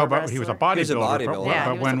wasn't. No, a but he was a wrestler. bodybuilder. He was a bodybuilder. But, Yeah,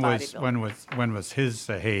 but he was a bodybuilder. when was his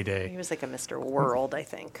heyday? He was like a Mr. World, I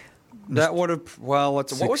think. That would have, what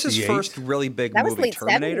was his 68? first really big That was movie? late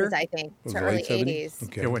Terminator? 70s, I think, Was to it early late 70s? 80s.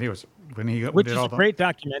 Okay. Yeah, when he Which did is all a the- great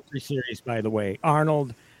documentary series, by the way.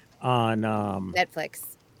 Arnold on Netflix.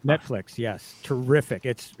 Netflix, yes. Terrific.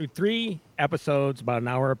 It's 3 episodes, about an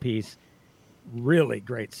hour apiece. Really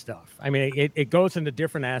great stuff. I mean, it goes into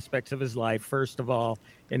different aspects of his life. First of all,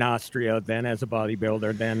 in Austria, then as a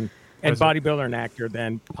bodybuilder, then and Was it- bodybuilder and actor,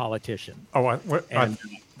 then politician. Oh, And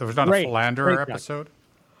there was not great, a Philanderer great episode.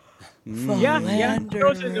 Yeah, he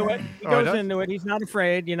goes into it. He Oh, he goes does? into it. He's not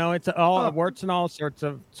afraid. You know, it's all warts and all sorts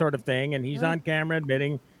of sort of thing. And he's on camera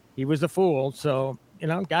admitting he was a fool. So, you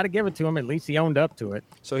know, got to give it to him. At least he owned up to it.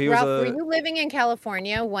 So he was Ralph, were you living in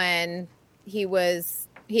California when he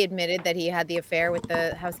admitted that he had the affair with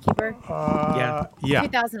the housekeeper? Yeah.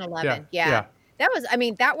 2011. Yeah.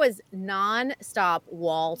 That was non-stop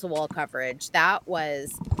wall-to-wall coverage. That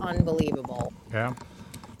was unbelievable. Yeah.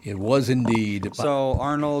 It was indeed. So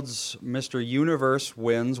Arnold's Mr. Universe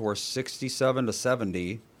wins were 67 to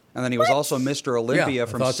 70, and then he was also Mr. Olympia I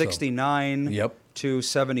from thought so. 69 Yep. to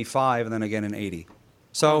 75, and then again in 80.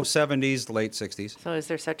 So 70s, late 60s. So is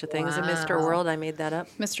there such a thing as a Mr. World? I made that up.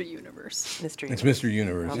 Mr. Universe. Mr. It's Universe. Mr.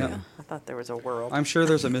 Universe. Okay. Yeah. I thought there was a world. I'm sure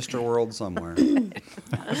there's a Mr. World somewhere.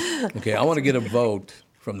 Okay, I want to get a vote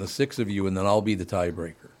from the 6 of you, and then I'll be the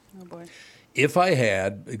tiebreaker. Oh boy. If I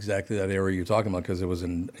had exactly that area you're talking about, because it was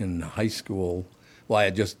in high school, well, I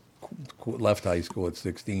had just left high school at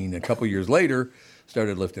 16. A couple years later,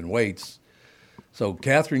 started lifting weights. So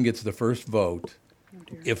Catherine gets the first vote.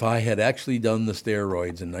 If I had actually done the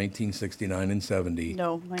steroids in 1969 and 70,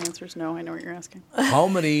 No, my answer is no. I know what you're asking. how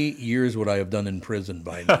many years would I have done in prison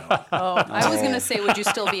by now? Oh, I was going to say, would you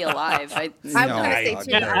still be alive? I was going to say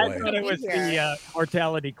too. no I way. thought it was the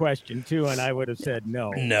mortality question, too, and I would have said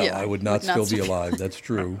no. No, Yeah, I would not would not still be still- alive. That's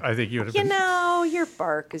true. I think you would have You been. know, your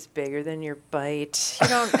bark is bigger than your bite. You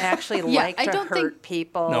don't actually Yeah, like I to don't hurt think-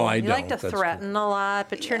 people. No, I You like don't. to That's threaten a lot,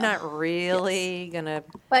 but you're not really gonna.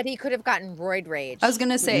 But he could have gotten roid rage. I was going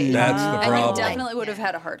to say, That's the and problem. you definitely would have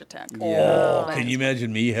had a heart attack. Oh, can you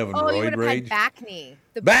imagine me having Oh, you would roid have rage? had back knee.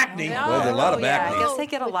 The Back knee? Well, there's a lot of Oh, yeah, back I knee. guess they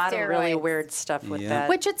get a With lot of really steroids. weird stuff with Yeah. that.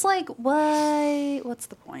 Which it's like, why? What's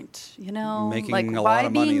the point? You know, Making like a why lot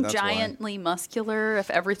of money, being that's why. giantly muscular if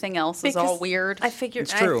everything else is all Because weird? I figure.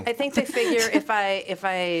 It's true. I think they figure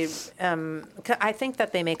I think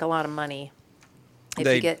that they make a lot of money. If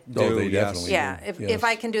They you get. do, Oh, they yes. definitely Yeah, do. if Yes.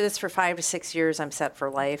 I can do this for 5 to 6 years, I'm set for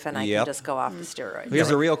life, and I Yep. can just go off the steroids. Here's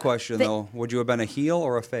the real question, though. Would you have been a heel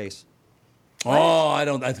or a face? Oh, I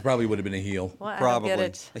don't. I probably would have been a heel. Well, I don't Probably. get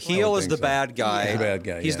it. A heel is think the so. bad guy. He's the bad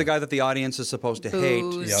guy, He's yeah. the guy that the audience is supposed to hate.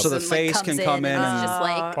 Booze So the and, like, face comes can come in and and it's just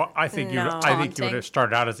like Well, I think No. I think you would Taunting. have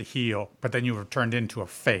started out as a heel, but then you would have turned into a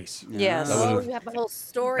face. Yes. Oh, you have the whole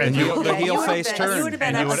story. And you- the heel you would have face been- turn. You would have been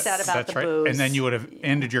And you would- upset about that's the right. booze. And then you would have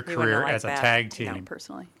ended your You wouldn't career like as a that. tag no, team.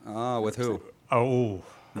 personally. with who? Oh,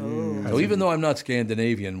 So even though I'm not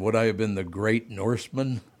Scandinavian, would I have been the great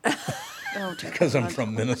Norseman? Oh, dear Because I'm God.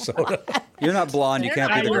 from Minnesota. You're not blonde. You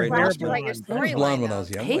can't be the You're great blonde. Norseman. Write your I was storyline blonde when I up. was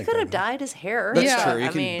young. He like could that. have dyed his hair. That's Yeah. true. You I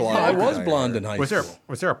can mean, blonde. I your was hair. blonde in high was there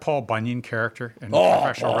school. a Paul Bunyan character in Oh,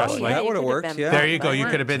 professional Paul wrestling? That would have could've worked, been yeah. There you go. You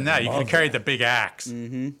could have been that. You could have carried the big axe.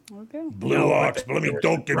 Mm-hmm. Okay. Blue ox. But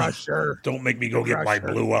don't make me go get my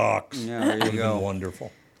Crusher. blue ox. Yeah, there you It'd have go. been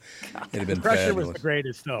wonderful. It'd have been Crusher was fabulous. the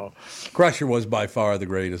greatest, though. Crusher was by far the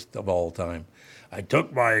greatest of all time. I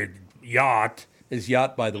took my yacht. His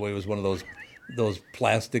yacht, by the way, was one of those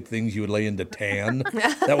plastic things you would lay into tan.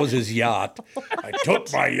 That was his yacht. I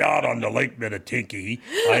took my yacht on the Lake Minnetinky.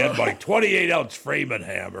 I had my 28-ounce framing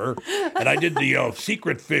hammer, and I did the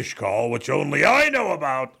secret fish call, which only I know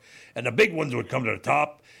about. And the big ones would come to the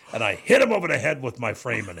top, and I hit him over the head with my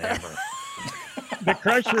framing hammer. The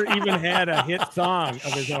Crusher even had a hit song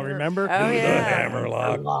of his own, remember? Oh, The yeah.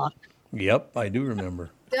 Hammerlock. Yep, I do remember.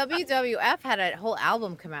 WWF had a whole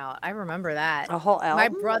album come out. I remember that. A whole My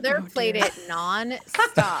album? brother played it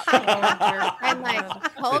non-stop. And like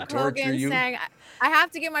Hulk torture Hogan you? sang. I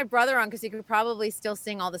have to get my brother on because he could probably still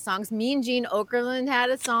sing all the songs. Mean Gene Okerlund had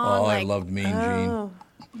a song. Oh, I like loved Mean Gene. Oh.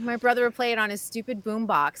 my brother would play it on his stupid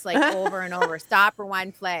boombox like over and over. Stop,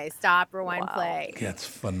 rewind, play. Stop, rewind, Wow. play. That's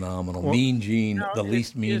phenomenal. Mean Gene, the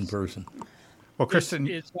least mean person. Well, Kristen,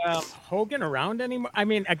 Is Hogan around anymore? I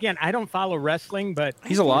mean, again, I don't follow wrestling, but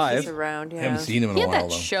He's alive. He's around, yeah. Haven't seen him in He a had while, that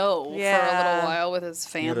though. show for a Yeah. little while with his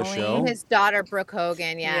had a family. show? His daughter, Brooke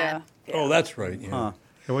Hogan, yeah. Oh, that's right. Yeah. Huh.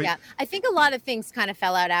 wait, Yeah, I think a lot of things kind of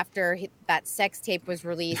fell out after that sex tape was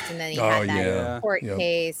released, and then he Oh, had that yeah. court Yep.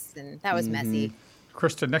 case, and that was messy.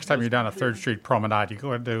 Kristen, next time you're down at 3rd Street Promenade, you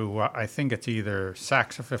go into, I think it's either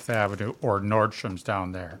Saks or Fifth Avenue or Nordstrom's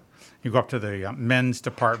down there. You go up to the men's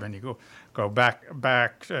department. You go back.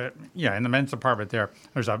 In the men's department there.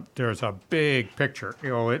 There's a big picture.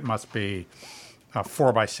 It must be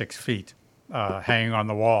 4 by 6 feet, hanging on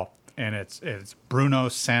the wall, and it's Bruno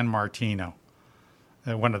Sammartino,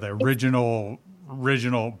 one of the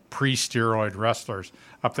original pre-steroid wrestlers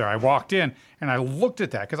up there. I walked in and I looked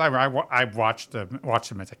at that because I watched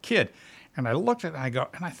him as a kid, and I looked at it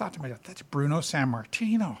and I thought to myself, that's Bruno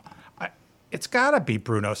Sammartino. it's got to be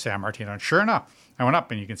Bruno Sammartino. And sure enough, I went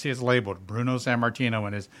up and you can see it's labeled Bruno Sammartino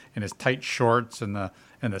in his tight shorts and the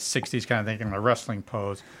 60s kind of thing in the wrestling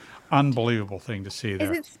pose. Unbelievable thing to see there.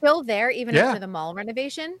 Is it still there even Yeah. after the mall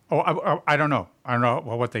renovation? Oh, I don't know. I don't know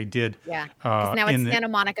what they did. Yeah, because now it's in the- Santa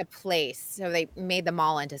Monica Place, so they made the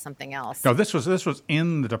mall into something else. No, this was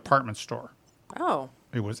in the department store. Oh.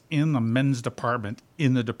 It was in the men's department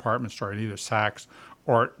in the department store at either Saks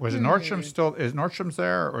or was it Nordstrom still? Is Nordstrom's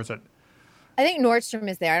there or is it? I think Nordstrom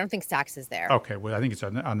is there. I don't think Saks is there. Okay, well I think it's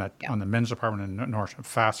on the men's department in Nordstrom.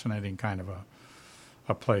 Fascinating kind of a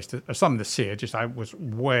place, something to see. I was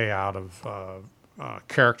way out of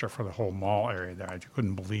character for the whole mall area there. I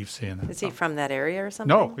couldn't believe seeing that. Is he from that area or something?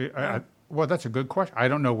 No, well that's a good question. I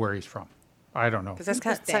don't know where he's from. I don't know. Because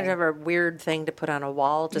that's kind of a weird thing to put on a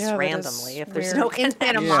wall just Yeah, that is randomly if there's weird. no In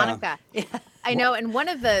Santa connection. Monica. I know, and one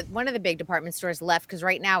of the big department stores left because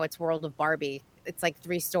right now it's World of Barbie. It's like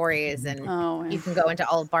 3 stories, and you can go into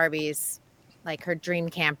all of Barbie's, like her dream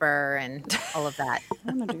camper and all of that.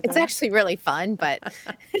 I'm gonna do It's that. actually really fun, but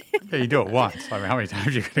Yeah, you do it once. I mean, how many times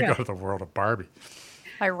are you going to go to the world of Barbie?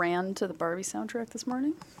 I ran to the Barbie soundtrack this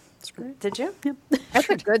morning. It's great. Did you? Yep. that's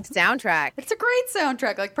a good soundtrack. It's a great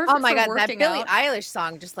soundtrack. Like perfect Oh my for god, that working Billie out. Eilish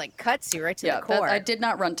song just like cuts you right to Yeah, the core. I did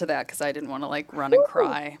not run to that because I didn't want to like run and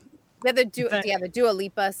cry. The Dua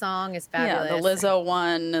Lipa song is fabulous. Yeah, the Lizzo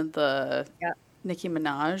one, the Yep. Nicki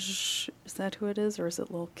Minaj. Is that who it is, or is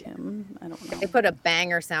it Lil Kim? I don't know. They put a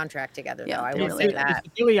banger soundtrack together, Yeah, though. I they will really say did. that. Is the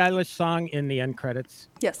Billie Eilish song in the end credits?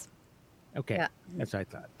 Yes. Okay, Yeah. that's what I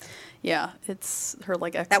thought. Yeah, it's her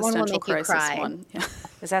like That one will existential make you crisis cry. one. Yeah.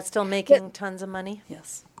 Is that still making tons of money?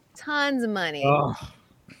 Yes. Tons of money. Oh,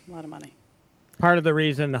 A lot of money. part of the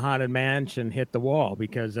reason the Haunted Mansion hit the wall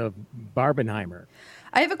because of Barbenheimer.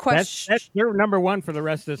 I have a question. That's they're number one for the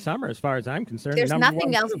rest of the summer, as far as I'm concerned. There's Number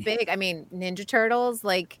nothing one, else too. big. I mean, Ninja Turtles,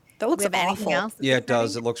 like, That looks we have anything awful. else? that's Yeah, it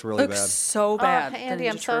does. It exciting? looks really Looks bad. so bad. Oh, the Andy,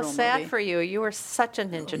 I'm Ninja so Turtle sad movie. for you. You were such a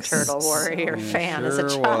Ninja Turtle so- warrior Yeah, fan as a sure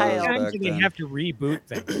was. child. back Sometimes they then. have to reboot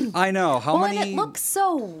things. I know. How Well, many? and it looks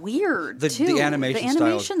so weird The- too. the animation style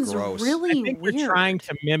is animation's gross. really I think weird. they're trying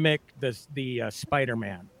to mimic the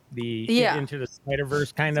Spider-Man, the Yeah. Into the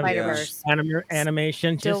Spider-Verse kind of Spider-Verse.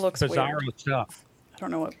 animation. Still Just looks bizarro weird. stuff. I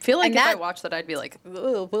don't know what. Feel like And if I that- watched that, I'd be like,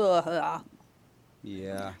 ugh, ugh, ugh.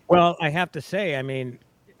 Yeah. Well, I have to say, I mean,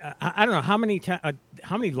 I don't know how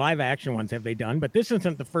many live action ones have they done, but this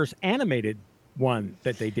isn't the first animated one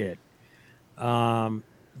that they did.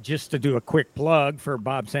 Just to do a quick plug for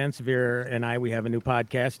Bob Sansevier and I, we have a new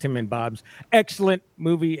podcast, Tim and Bob's Excellent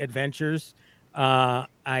Movie Adventures.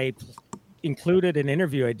 I included an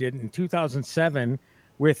interview I did in 2007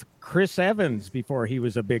 with Chris Evans before he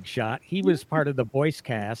was a big shot. He was part of the voice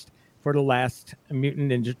cast for the last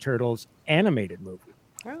Mutant Ninja Turtles animated movie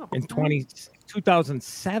Oh. in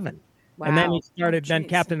 2007. And then Wow. he started, then geez.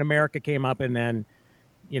 Captain America came up, and then,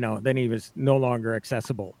 then he was no longer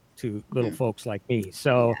accessible to little folks like me.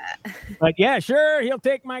 So, but yeah, sure, he'll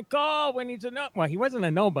take my call when he's well, he wasn't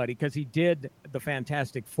a nobody because he did the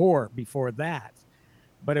Fantastic Four before that.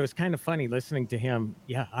 But it was kind of funny listening to him.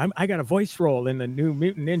 Yeah, I got a voice role in the new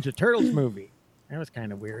Mutant Ninja Turtles movie. That was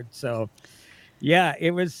kind of weird. So, yeah,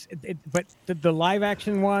 it was. But the live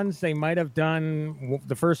action ones, they might have done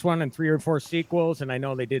the first one and 3 or 4 sequels. And I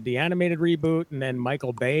know they did the animated reboot, and then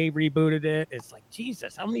Michael Bay rebooted it. It's like,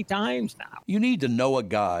 Jesus, how many times now? You need to know a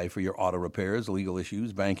guy for your auto repairs, legal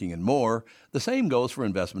issues, banking, and more. The same goes for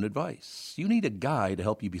investment advice. You need a guy to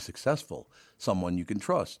help you be successful, someone you can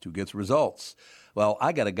trust who gets results. Well,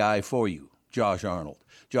 I got a guy for you, Josh Arnold.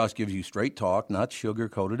 Josh gives you straight talk, not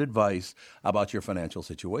sugar-coated advice about your financial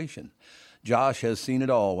situation. Josh has seen it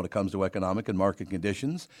all when it comes to economic and market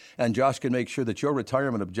conditions, and Josh can make sure that your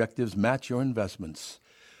retirement objectives match your investments.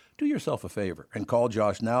 Do yourself a favor and call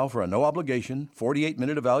Josh now for a no-obligation,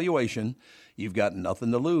 48-minute evaluation. You've got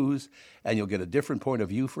nothing to lose, and you'll get a different point of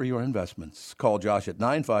view for your investments. Call Josh at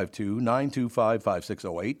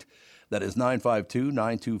 952-925-5608. That is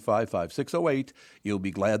 952-925-5608. You'll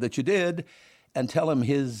be glad that you did. And tell him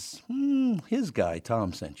his guy,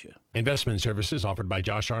 Tom, sent you. Investment services offered by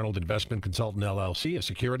Josh Arnold Investment Consultant, LLC, a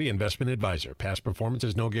security investment advisor. Past performance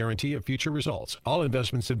is no guarantee of future results. All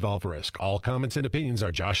investments involve risk. All comments and opinions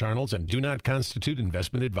are Josh Arnold's and do not constitute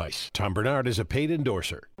investment advice. Tom Bernard is a paid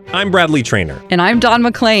endorser. I'm Bradley Trainer. And I'm Don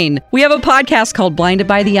McClain. We have a podcast called Blinded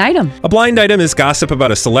by the Item. A blind item is gossip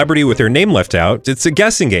about a celebrity with their name left out. It's a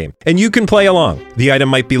guessing game, and you can play along. The item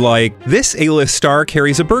might be like, this A-list star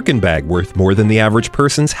carries a Birkin bag worth more than the average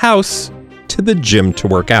person's house to the gym to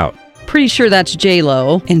work out. Pretty sure that's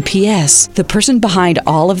J-Lo. And P.S. the person behind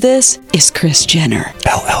all of this is Kris Jenner,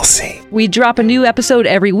 LLC. We drop a new episode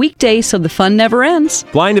every weekday so the fun never ends.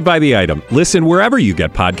 Blinded by the Item. Listen wherever you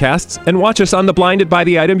get podcasts and watch us on the Blinded by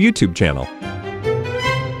the Item YouTube channel.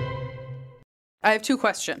 I have 2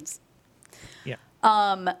 questions. Yeah.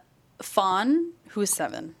 Fawn, who's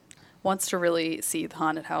 7, wants to really see the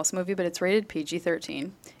Haunted House movie, but it's rated PG-13.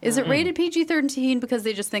 Is it rated PG-13 because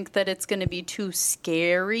they just think that it's going to be too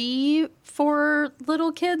scary for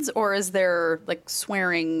little kids, or is there like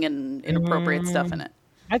swearing and inappropriate stuff in it?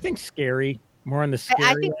 I think scary. More on the scary.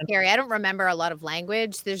 I think end. scary. I don't remember a lot of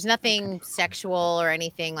language. There's nothing sexual or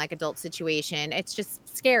anything like adult situation. It's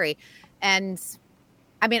just scary. And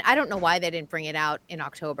I mean, I don't know why they didn't bring it out in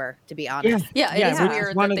October, to be honest. Yeah, it is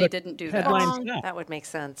weird that they didn't do that. That would make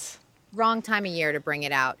sense. Wrong time of year to bring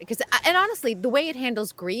it out. And honestly, the way it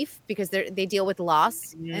handles grief, because they deal with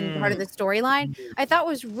loss and part of the storyline, I thought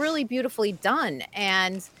was really beautifully done.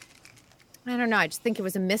 And I don't know. I just think it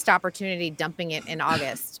was a missed opportunity dumping it in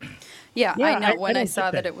August. Yeah, I know. When I don't saw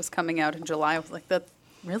get that that. it was coming out in July, I was like, "That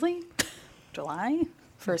really? July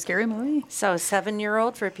for a scary movie?" So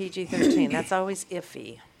 7-year-old for PG-13. That's always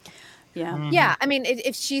iffy. Yeah. Yeah, I mean,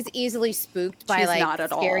 if she's easily spooked by She's like not at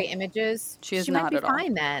scary all. images, She is might not be at all.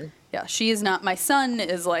 fine then. Yeah, she is not. My son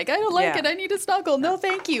is like, I don't like Yeah. it. I need a snuggle. No,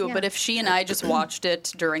 thank you. But if she and I just watched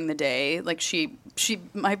it during the day, like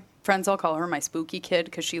my friends all call her my spooky kid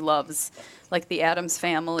because she loves like the Addams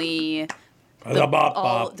Family,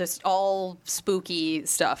 all spooky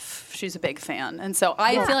stuff. She's a big fan, and so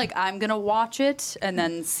I feel like I'm gonna watch it and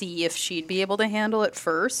then see if she'd be able to handle it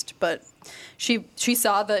first. But she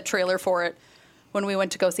saw the trailer for it when we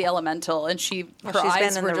went to go see Elemental, and her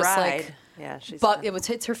eyes were just like. Yeah,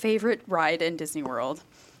 It's her favorite ride in Disney World.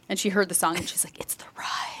 And she heard the song and she's like, "It's the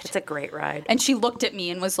ride." It's a great ride. And she looked at me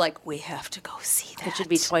and was like, "We have to go see that." It should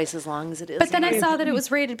be twice as long as it is. But then I saw that it was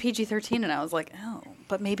rated PG-13 and I was like, "Oh,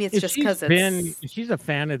 but maybe it's just because she's a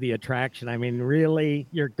fan of the attraction. I mean, really,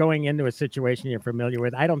 you're going into a situation you're familiar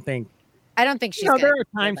with. I don't think she's there are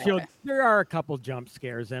times there are a couple jump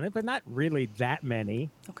scares in it, but not really that many.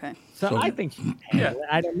 Okay. So I think she's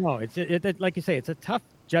I don't know. It's like you say, it's a tough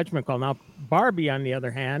judgment call. Now, Barbie, on the other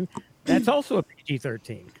hand, that's also a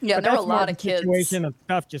PG-13. Yeah, but there were that's a more lot of kids. Situation of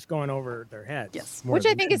stuff just going over their heads. Yes. Which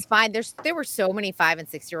I think is fine. There were so many 5 and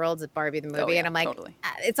 6-year-olds at Barbie the movie, and I'm like,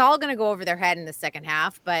 it's all going to go over their head in the second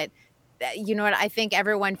half. But you know what? I think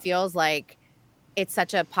everyone feels like it's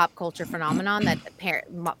such a pop culture phenomenon that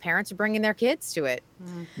parents are bringing their kids to it.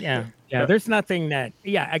 Yeah. There's nothing that.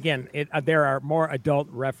 Yeah. Again, there are more adult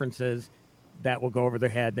references that will go over their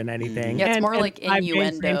head than anything. Yeah, it's more like I've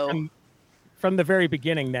been saying innuendo. From the very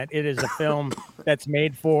beginning that it is a film that's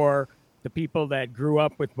made for the people that grew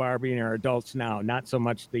up with Barbie and are adults now, not so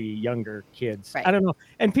much the younger kids. Right. I don't know.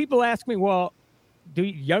 And people ask me, well, do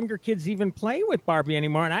younger kids even play with Barbie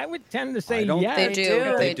anymore? And I would tend to say, yes. They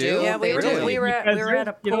do. They do. Yeah, we Really? do. We were at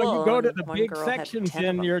a pool. You go to and the one big girl had sections 10 of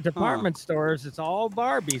in them. your department stores. It's all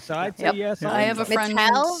Barbie. So I'd say yes. I have a friend.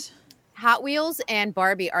 Mattel, Hot Wheels, and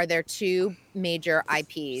Barbie are their 2 major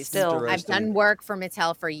IPs. Still. I've done work for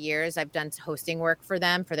Mattel for years. I've done hosting work for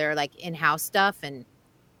them for their like in-house stuff, and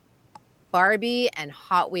Barbie and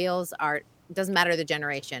Hot Wheels doesn't matter the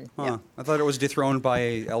generation. Huh. I thought it was dethroned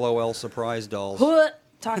by LOL surprise dolls.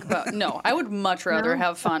 Talk about no. I would much rather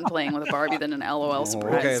have fun playing with a Barbie than an LOL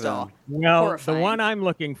surprise okay, then. doll. Well, Horrifying. the one I'm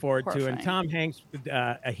looking forward to, and Horrifying. Tom Hanks,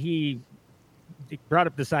 he brought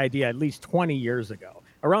up this idea at least 20 years ago,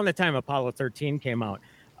 around the time Apollo 13 came out.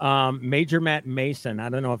 Major Matt Mason, I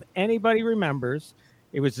don't know if anybody remembers,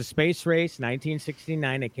 it was a space race,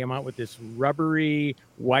 1969. It came out with this rubbery,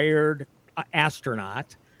 wired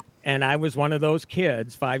astronaut. And I was one of those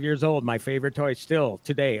kids, 5 years old, my favorite toy still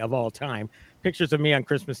today of all time. Pictures of me on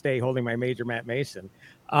Christmas Day holding my Major Matt Mason.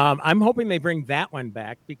 I'm hoping they bring that one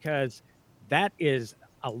back because that is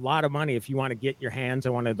a lot of money if you want to get your hands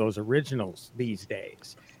on one of those originals these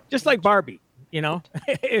days. Just like Barbie, you know,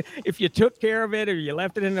 if you took care of it or you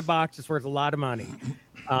left it in the box, it's worth a lot of money.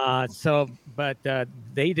 But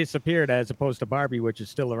they disappeared as opposed to Barbie, which is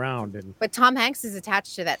still around. But Tom Hanks is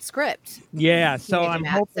attached to that script. Yeah, so Major I'm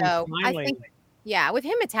Matt. hoping So I finally. think, yeah, with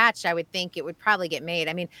him attached, I would think it would probably get made.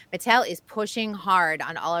 I mean, Mattel is pushing hard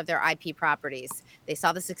on all of their IP properties. They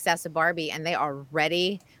saw the success of Barbie, and they are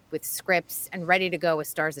ready with scripts and ready to go with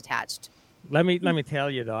stars attached. Let me tell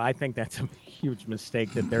you though, I think that's a huge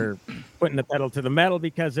mistake that they're putting the pedal to the metal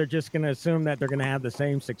because they're just going to assume that they're going to have the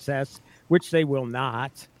same success, which they will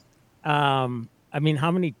not. I mean, how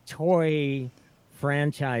many toy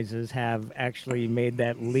franchises have actually made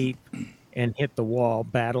that leap and hit the wall?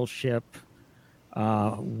 Battleship,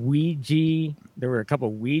 Ouija. There were a couple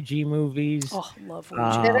of Ouija movies. Oh, love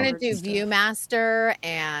Ouija. They're going to do Viewmaster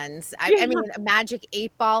and I mean a Magic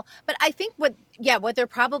 8 Ball. But I think what they're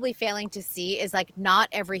probably failing to see is like not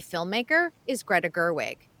every filmmaker is Greta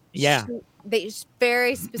Gerwig. Yeah. There's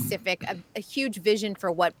very specific, a huge vision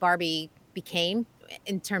for what Barbie became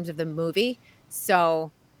in terms of the movie.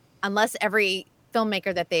 So unless every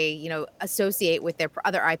filmmaker that they, associate with their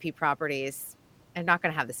other IP properties, they're not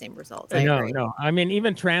going to have the same results. No. I mean,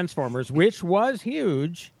 even Transformers, which was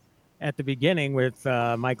huge at the beginning with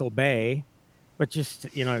Michael Bay, but just,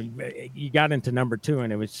 you got into number 2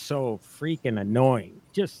 and it was so freaking annoying.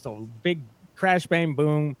 Just so big crash, bang,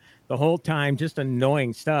 boom the whole time, just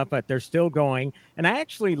annoying stuff, but they're still going. And I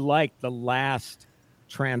actually like the last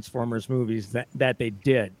Transformers movies that they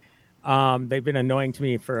did. They've been annoying to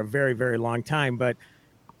me for a very, very long time, but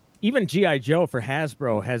even G.I. Joe for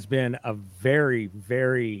Hasbro has been a very,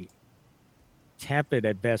 very tepid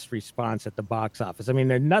at best response at the box office. I mean,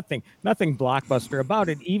 there's nothing blockbuster about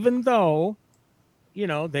it, even though,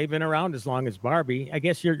 they've been around as long as Barbie. I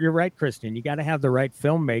guess you're right, Kristen. You got to have the right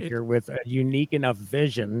filmmaker with a unique enough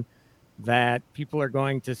vision that people are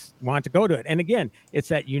going to want to go to it. And again, it's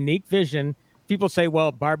that unique vision. People say,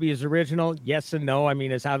 well, Barbie is original. Yes and no. I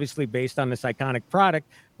mean, it's obviously based on this iconic product,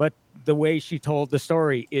 but the way she told the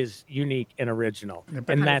story is unique and original.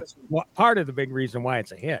 And that's part of the big reason why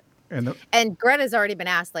it's a hit. And Greta's already been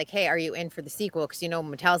asked, like, hey, are you in for the sequel? Because,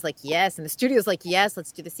 Mattel's like, yes. And the studio's like, yes,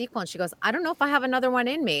 let's do the sequel. And she goes, I don't know if I have another one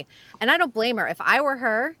in me. And I don't blame her. If I were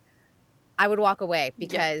her, I would walk away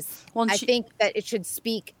because I think that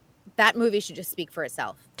that movie should just speak for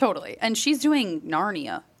itself. Totally. And she's doing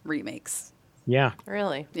Narnia remakes. Yeah.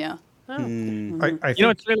 Really? Yeah. Oh. I think,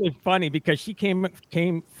 it's really funny because she came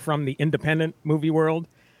from the independent movie world,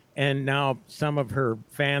 and now some of her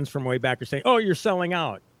fans from way back are saying, oh, you're selling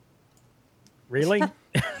out. Really?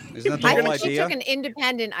 Isn't that the I whole think she idea? took an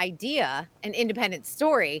independent idea, an independent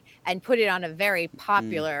story, and put it on a very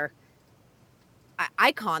popular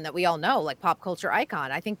icon that we all know, like pop culture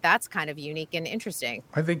icon. I think that's kind of unique and interesting.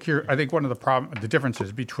 I think one of the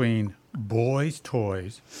differences between boys'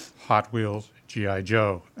 toys, Hot Wheels, G.I.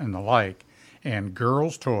 Joe, and the like, and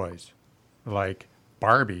girls' toys, like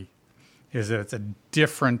Barbie, is that it's a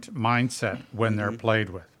different mindset when they're played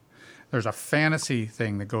with. There's a fantasy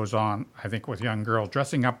thing that goes on, I think, with young girls,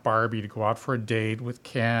 dressing up Barbie to go out for a date with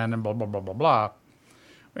Ken and blah, blah, blah, blah, blah.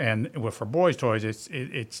 And for boys' toys,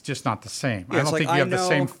 it's just not the same. Yeah, I don't think you have the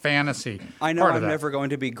same fantasy. I know part of I'm that. never going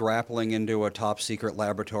to be grappling into a top secret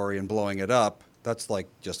laboratory and blowing it up. That's like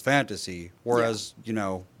just fantasy. Whereas,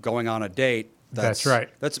 going on a date, That's right.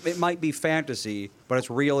 It might be fantasy, but it's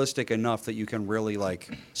realistic enough that you can really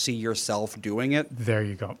see yourself doing it. There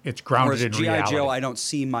you go. It's grounded in G.I. reality. Joe, I don't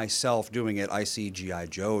see myself doing it. I see G.I.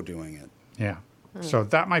 Joe doing it. Yeah. So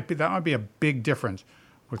that might be a big difference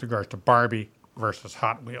with regards to Barbie versus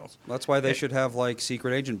Hot Wheels. That's why they should have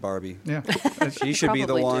Secret Agent Barbie. Yeah. She should be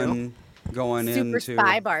the Probably one going Super into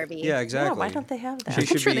spy Barbie. Yeah, exactly. Yeah, why don't they have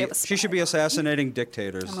that? She should be assassinating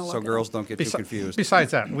dictators so girls don't get too confused.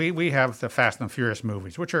 Besides that, we have the Fast and Furious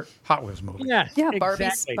movies, which are Hot Wheels movies. Yes, Yeah, Barbie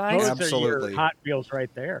exactly. spy. Those Absolutely. are your Hot Wheels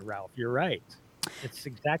right there, Ralph. You're right. It's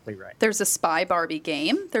exactly right. There's a Spy Barbie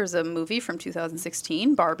game. There's a movie from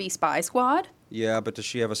 2016, Barbie Spy Squad. Yeah, but does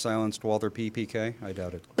she have a silenced Walther PPK? I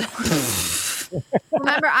doubt it.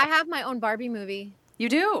 Remember, I have my own Barbie movie. You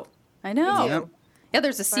do. I know. Yep. Yeah,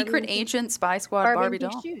 there's a Barbie Secret with Agent Spy Squad Barbie in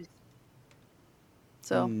pink doll. shoes.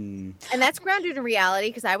 So And that's grounded in reality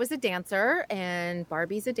because I was a dancer and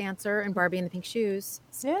Barbie's a dancer and Barbie in the pink shoes.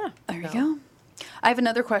 Yeah. there you go. I have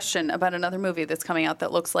another question about another movie that's coming out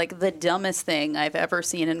that looks like the dumbest thing I've ever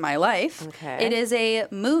seen in my life. Okay. It is a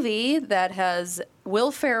movie that has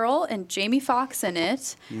Will Ferrell and Jamie Foxx in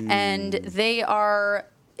it, and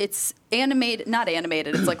it's animated, not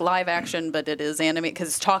animated, it's like live action, but it is animated because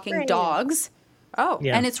it's talking dogs, Oh.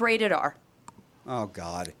 Yeah. and it's rated R. Oh,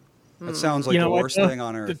 God. That sounds like the what, worst though? thing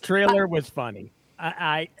on The earth. trailer was funny.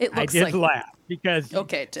 I It looks did like- laugh because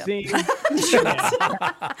Okay, Tim. I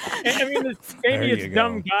mean, There you it's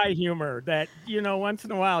dumb go. guy humor that once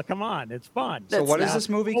in a while. Come on, it's fun. So what is this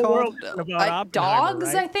movie Whole called? world is about Oppenheimer,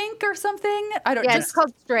 Dogs, right? I think, or something. I don't. Yeah, just it's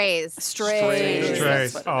called Strays. Strays. Strays. That's what it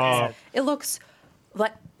is. Oh. It looks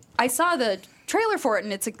like I saw the trailer for it,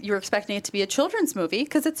 and you're expecting it to be a children's movie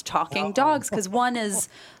because it's talking dogs. Because one is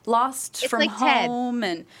lost It's from like Ted. home,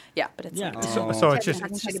 and but it's Yeah. not. So it's just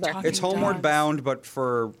talking It's Homeward dogs. Bound, but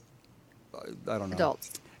for, I don't know.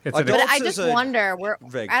 Adults. it's an, Adults But I is just a wonder, we're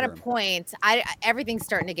vague at a term. point, everything's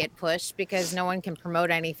starting to get pushed because no one can promote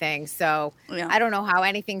anything. So Yeah. I don't know how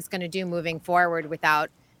anything's going to do moving forward without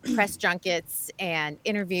press junkets and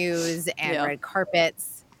interviews and red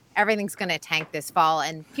carpets. Everything's going to tank this fall,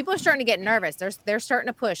 and people are starting to get nervous. They're starting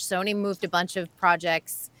to push. Sony moved a bunch of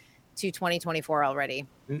projects to 2024 already.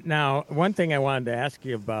 Now, one thing I wanted to ask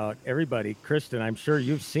you about, everybody, Kristen, I'm sure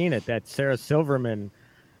you've seen it, that Sarah Silverman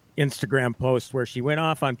Instagram post where she went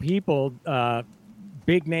off on people,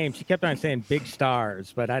 big names. She kept on saying big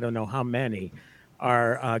stars, but I don't know how many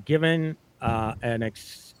are given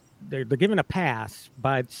they're given a pass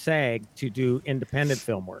by SAG to do independent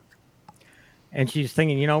film work. And she's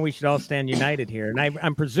thinking, we should all stand united here. And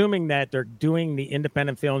I'm presuming that they're doing the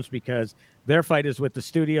independent films because their fight is with the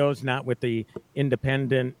studios, not with the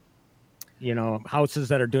independent, houses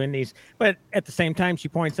that are doing these. But at the same time, she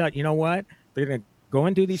points out, you know what? They're going to go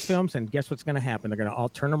and do these films, and guess what's going to happen? They're going to all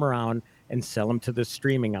turn them around and sell them to the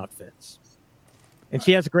streaming outfits. And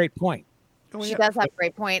she has a great point. She does have a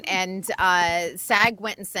great point. And SAG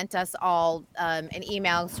went and sent us all an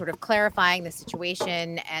email sort of clarifying the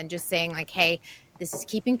situation and just saying like, hey, this is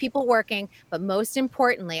keeping people working. But most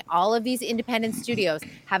importantly, all of these independent studios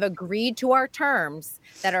have agreed to our terms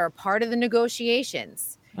that are a part of the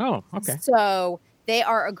negotiations. Oh, okay. So they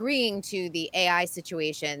are agreeing to the AI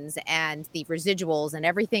situations and the residuals and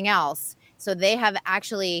everything else. So they have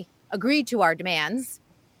actually agreed to our demands.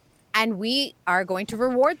 And we are going to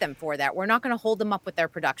reward them for that. We're not going to hold them up with their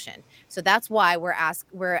production. So that's why we're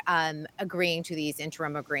agreeing to these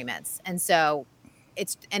interim agreements. And so I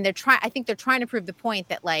think they're trying to prove the point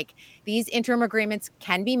that like these interim agreements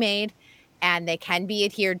can be made and they can be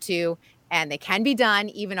adhered to and they can be done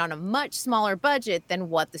even on a much smaller budget than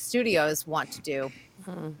what the studios want to do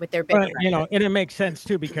with their big. But, and it makes sense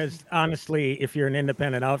too, because honestly, if you're an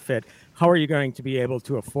independent outfit, how are you going to be able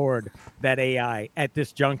to afford that AI at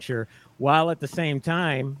this juncture? While at the same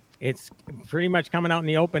time, it's pretty much coming out in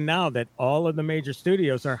the open now that all of the major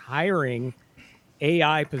studios are hiring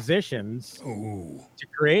AI positions to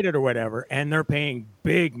create it or whatever, and they're paying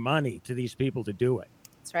big money to these people to do it.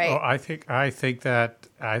 That's right. Oh, I think that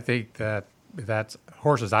that's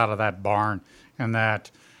horses out of that barn, and that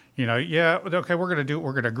okay, we're going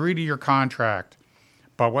to agree to your contract.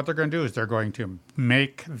 But what they're going to do is they're going to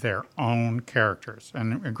make their own characters.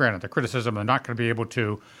 And granted, the criticism, they're not going to be able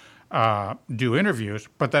to do interviews,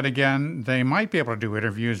 but then again, they might be able to do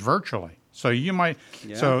interviews virtually. So you might,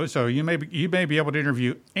 so you may be able to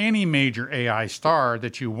interview any major AI star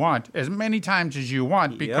that you want as many times as you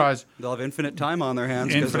want because they'll have infinite time on their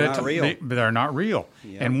hands because they're not real. They're not real.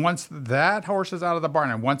 Yep. And once that horse is out of the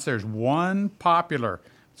barn, and once there's one popular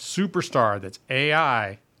superstar that's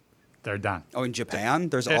AI, they're done. Oh, in Japan,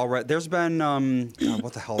 there's been what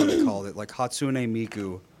the hell are they called? It like Hatsune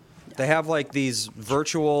Miku. They have like these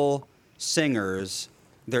virtual singers.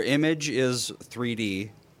 Their image is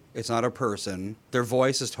 3D. It's not a person. Their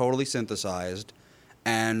voice is totally synthesized,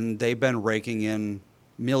 and they've been raking in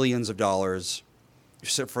millions of dollars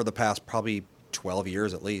for the past probably 12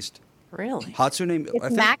 years at least. Really? Hatsune.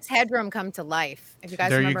 It's Max Headroom come to life. If you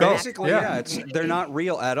guys remember that. Basically, they're not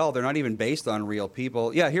real at all. They're not even based on real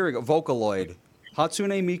people. Yeah, here we go. Vocaloid.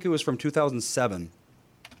 Hatsune Miku is from 2007.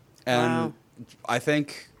 And I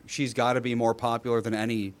think she's got to be more popular than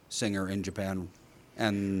any singer in Japan.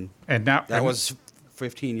 And now that was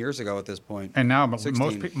 15 years ago at this point. And now most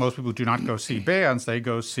people do not go see bands. They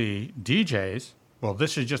go see DJs. Well,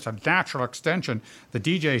 this is just a natural extension. The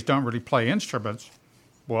DJs don't really play instruments.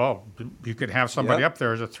 Well, you could have somebody up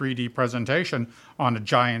there as a 3D presentation on a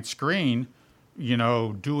giant screen,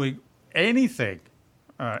 doing anything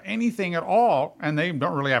at all, and they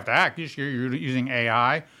don't really have to act. You're using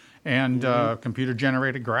AI and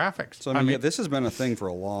computer-generated graphics. So, I mean, this has been a thing for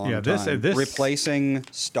a long time. Replacing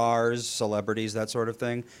stars, celebrities, that sort of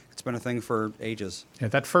thing. It's been a thing for ages. Yeah,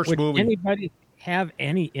 that first movie. Would anybody have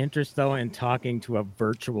any interest, though, in talking to a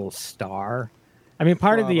virtual star? I mean,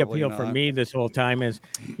 part of the appeal for me this whole time is,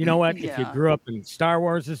 you know what? If you grew up in Star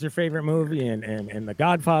Wars is your favorite movie and The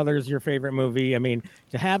Godfather is your favorite movie, I mean,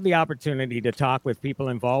 to have the opportunity to talk with people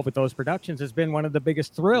involved with those productions has been one of the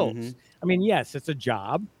biggest thrills. Mm-hmm. I mean, yes, it's a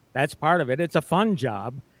job. That's part of it. It's a fun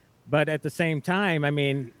job. But at the same time, I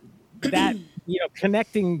mean, that,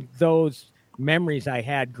 connecting those memories I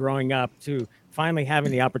had growing up to finally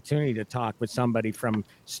having the opportunity to talk with somebody from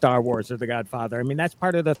Star Wars or The Godfather, I mean, that's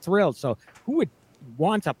part of the thrill. So who would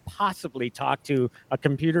want to possibly talk to a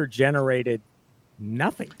computer-generated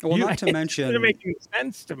nothing? Well, not to mention... It's not making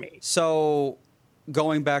sense to me. So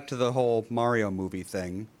going back to the whole Mario movie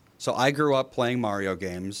thing, so I grew up playing Mario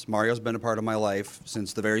games. Mario's been a part of my life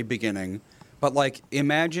since the very beginning. But,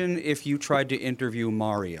 imagine if you tried to interview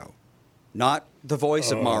Mario. Not the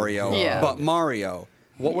voice of Mario, but Mario.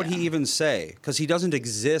 what would he even say? Because he doesn't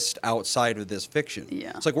exist outside of this fiction.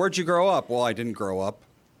 Yeah. It's like, where'd you grow up? Well, I didn't grow up.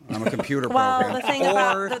 I'm a computer Well, program. the thing or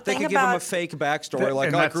about- the they thing could give him a about- fake backstory, like,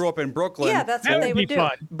 and oh, I that's- grew up in Brooklyn. Yeah, that's what they would do.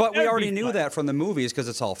 But we That'd already be knew fun. that from the movies because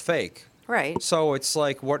it's all fake. Right. So it's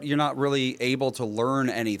like, what you're not really able to learn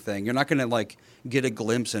anything. You're not going to like get a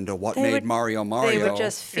glimpse into what They made would- Mario They Mario. would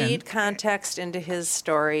just feed context into his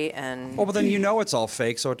story and. Well, but then you know it's all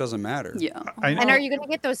fake, so it doesn't matter. Yeah. And are you going to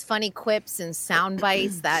get those funny quips and sound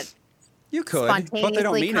bites that You could, but they don't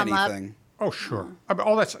spontaneously mean come up? anything. Oh, sure. I mean,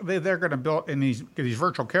 all that's they're going to build in these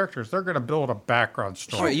virtual characters. They're going to build a background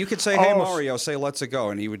story. Right, you could say, "Hey Oh, Mario, say let's go,"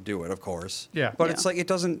 and he would do it, of course. Yeah. But Yeah. it's like it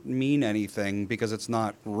doesn't mean anything because it's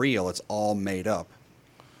not real. It's all made up.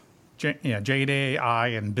 Jade AI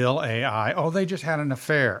and Bill AI. Oh, they just had an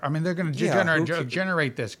affair. I mean, they're going to Yeah,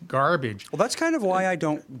 generate this garbage. Well, that's kind of why I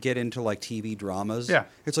don't get into like TV dramas. Yeah.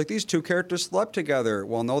 It's like these two characters slept together.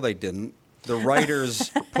 Well, no, they didn't. The writers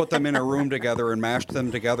put them in a room together and mashed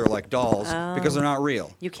them together like dolls because they're not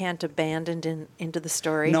real. You can't abandon into the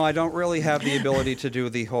story. No, I don't really have the ability to do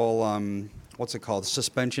the whole, what's it called,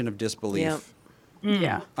 suspension of disbelief.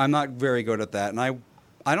 Yeah. I'm not very good at that. And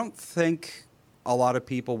I don't think a lot of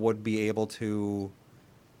people would be able to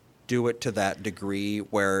do it to that degree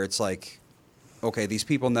where it's like, okay, these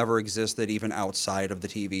people never existed even outside of the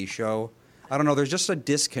TV show. I don't know. There's just a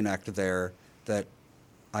disconnect there that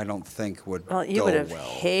I don't think would Well, you go would have well.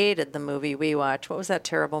 hated the movie we watched. What was that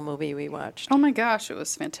terrible movie we watched? Oh my gosh, it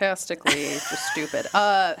was fantastically just stupid.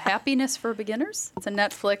 Happiness for Beginners. It's a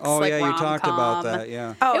Netflix. Oh, like, yeah, you talked about rom-com. that,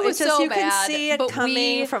 yeah. Oh, It was it's just so you can bad, see it but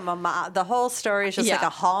coming we- from the whole story is just like Yeah. a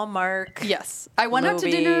Hallmark. Yes, I went out to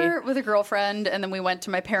movie. dinner with a girlfriend, and then we went to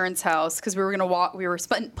my parents' house because we were gonna walk. We were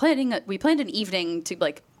we planned an evening to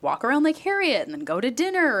like walk around Lake Harriet and then go to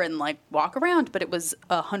dinner and like walk around. But it was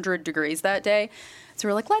 100 degrees that day, so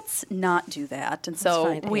we were like, let's not do that. And so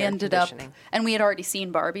find we air ended up, conditioning. and we had already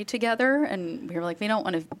seen Barbie together, and we were like, we don't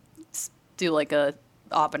want to do like a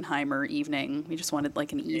Oppenheimer evening. We just wanted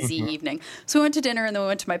like an easy evening. So we went to dinner, and then we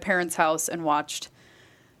went to my parents' house and watched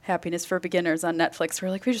Happiness for Beginners on Netflix. We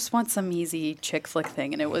were like, we just want some easy chick flick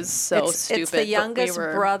thing, and it was so stupid. It's the but we youngest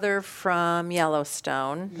were- brother from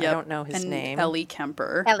Yellowstone. I Yep, don't know his and name. Ellie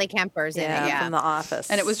Kemper. Ellie Kemper's in it, yeah. from The Office.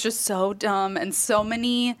 And it was just so dumb and so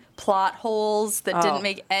many plot holes that Oh. didn't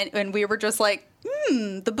make any. And we were just like,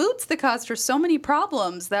 the boots that caused her so many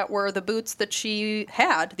problems that were the boots that she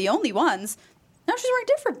had, the only ones. Now she's wearing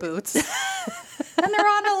different boots. And they're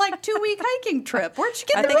on a like 2-week hiking trip. Where'd she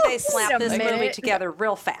get I the think they boots? slapped this minute. movie together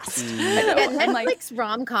real fast. Yeah, And, like- Netflix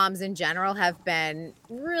rom-coms in general have been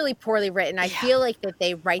really poorly written. I feel like that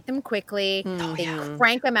they write them quickly, they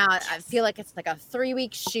crank them out. I feel like it's like a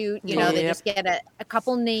 3-week shoot. You know, they Yep. just get a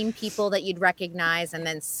couple name people that you'd recognize and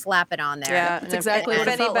then slap it on there. Yeah, That's and if- exactly if what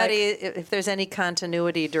it felt like. anybody, if there's any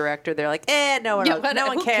continuity director, they're like, no one, Yeah, no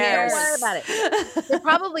one who cares. cares? Don't worry about it. There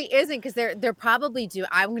probably isn't because they're probably do.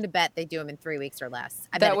 I'm going to bet they do them in 3 weeks or less.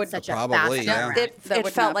 I That bet would- it's such Probably, a fast yeah. turnaround. It That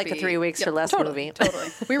would felt not like a be- 3 weeks or yeah, less totally, movie. Totally.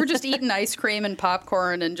 We were just eating ice cream and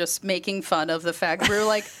popcorn and just making fun of the fact we were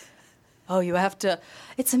like, oh, you have to.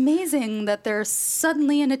 It's amazing that they're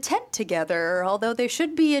suddenly in a tent together, although they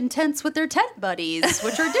should be in tents with their tent buddies,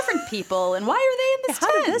 which are different people. And why are they in this How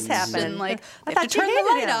tent? did this happen? And like, I they have to thought you turn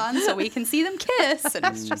the hated light him. on so we can see them kiss. And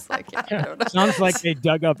it's just like, yeah, I don't know. Sounds like they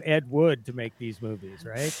dug up Ed Wood to make these movies,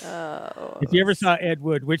 right? If you ever saw Ed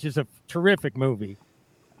Wood, which is a terrific movie,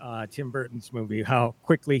 Tim Burton's movie, how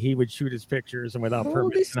quickly he would shoot his pictures and without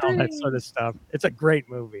permits and all that sort of stuff. It's a great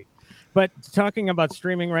movie. But talking about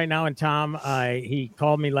streaming right now, and Tom, he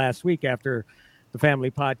called me last week after the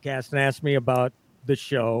family podcast and asked me about the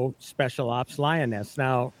show Special Ops Lioness.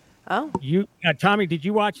 Now, you, Tommy, did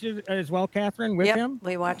you watch it as well, Catherine, with Yep, him?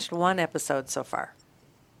 we watched one episode so far.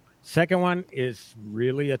 Second one is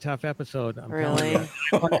really a tough episode. I'm telling Really?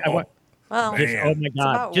 you. Well, Oh my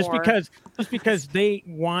God! about Just war. because they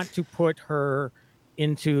want to put her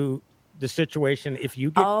into the situation. If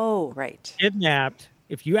you get right. kidnapped,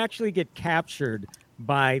 if you actually get captured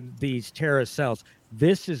by these terrorist cells,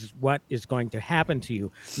 this is what is going to happen to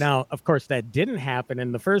you. Now, of course, that didn't happen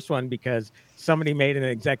in the first one because somebody made an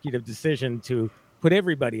executive decision to put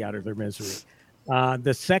everybody out of their misery.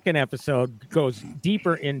 The second episode goes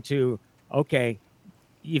deeper into, okay,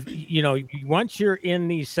 you know, once you're in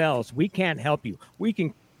these cells, we can't help you. We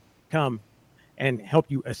can come and help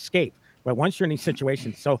you escape. But once you're in these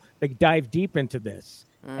situations, so they dive deep into this.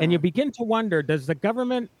 And you begin to wonder, does the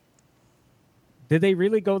government, did they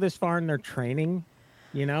really go this far in their training?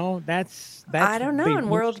 You know, that's I don't know. the In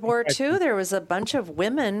World interesting War question. II, there was a bunch of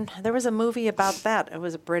women. There was a movie about that. It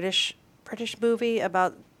was a British movie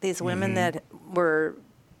about these women that were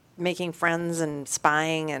making friends and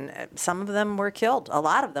spying, and some of them were killed. A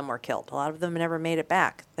lot of them were killed. A lot of them never made it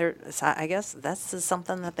back. I guess that's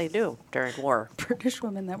something that they do during war. British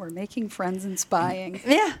women that were making friends and spying.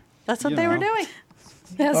 Yeah, that's what they were doing.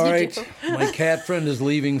 As All you right, do. my cat friend is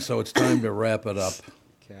leaving, so it's time to wrap it up.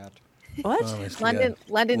 Cat. What? Oh, I see London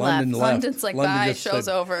left. London's like, London bye, just show's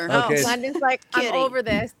said- over. Okay. London's like, I'm Kitty. over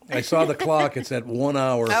this. I saw the clock. It's at 1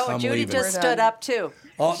 hour. Oh, I'm Judy leaving. just stood up too.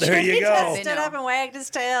 Oh, there you He go. just They stood know. up and wagged his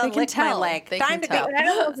tail They and can licked my tell. leg. They Time can to tell. go.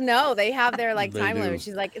 Animals know. They have their like They time do. limit.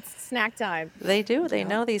 She's like, it's snack time. They do. They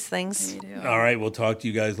know these things. All right, we'll talk to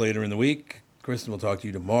you guys later in the week. Kristen will talk to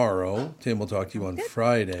you tomorrow. Tim will talk to you on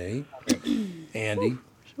Friday. Andy.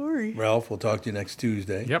 Sorry. Ralph will talk to you next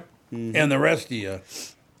Tuesday. Yep. And the rest of you,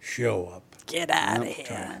 show up. Get out of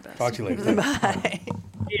here. Talk to you later. Bye.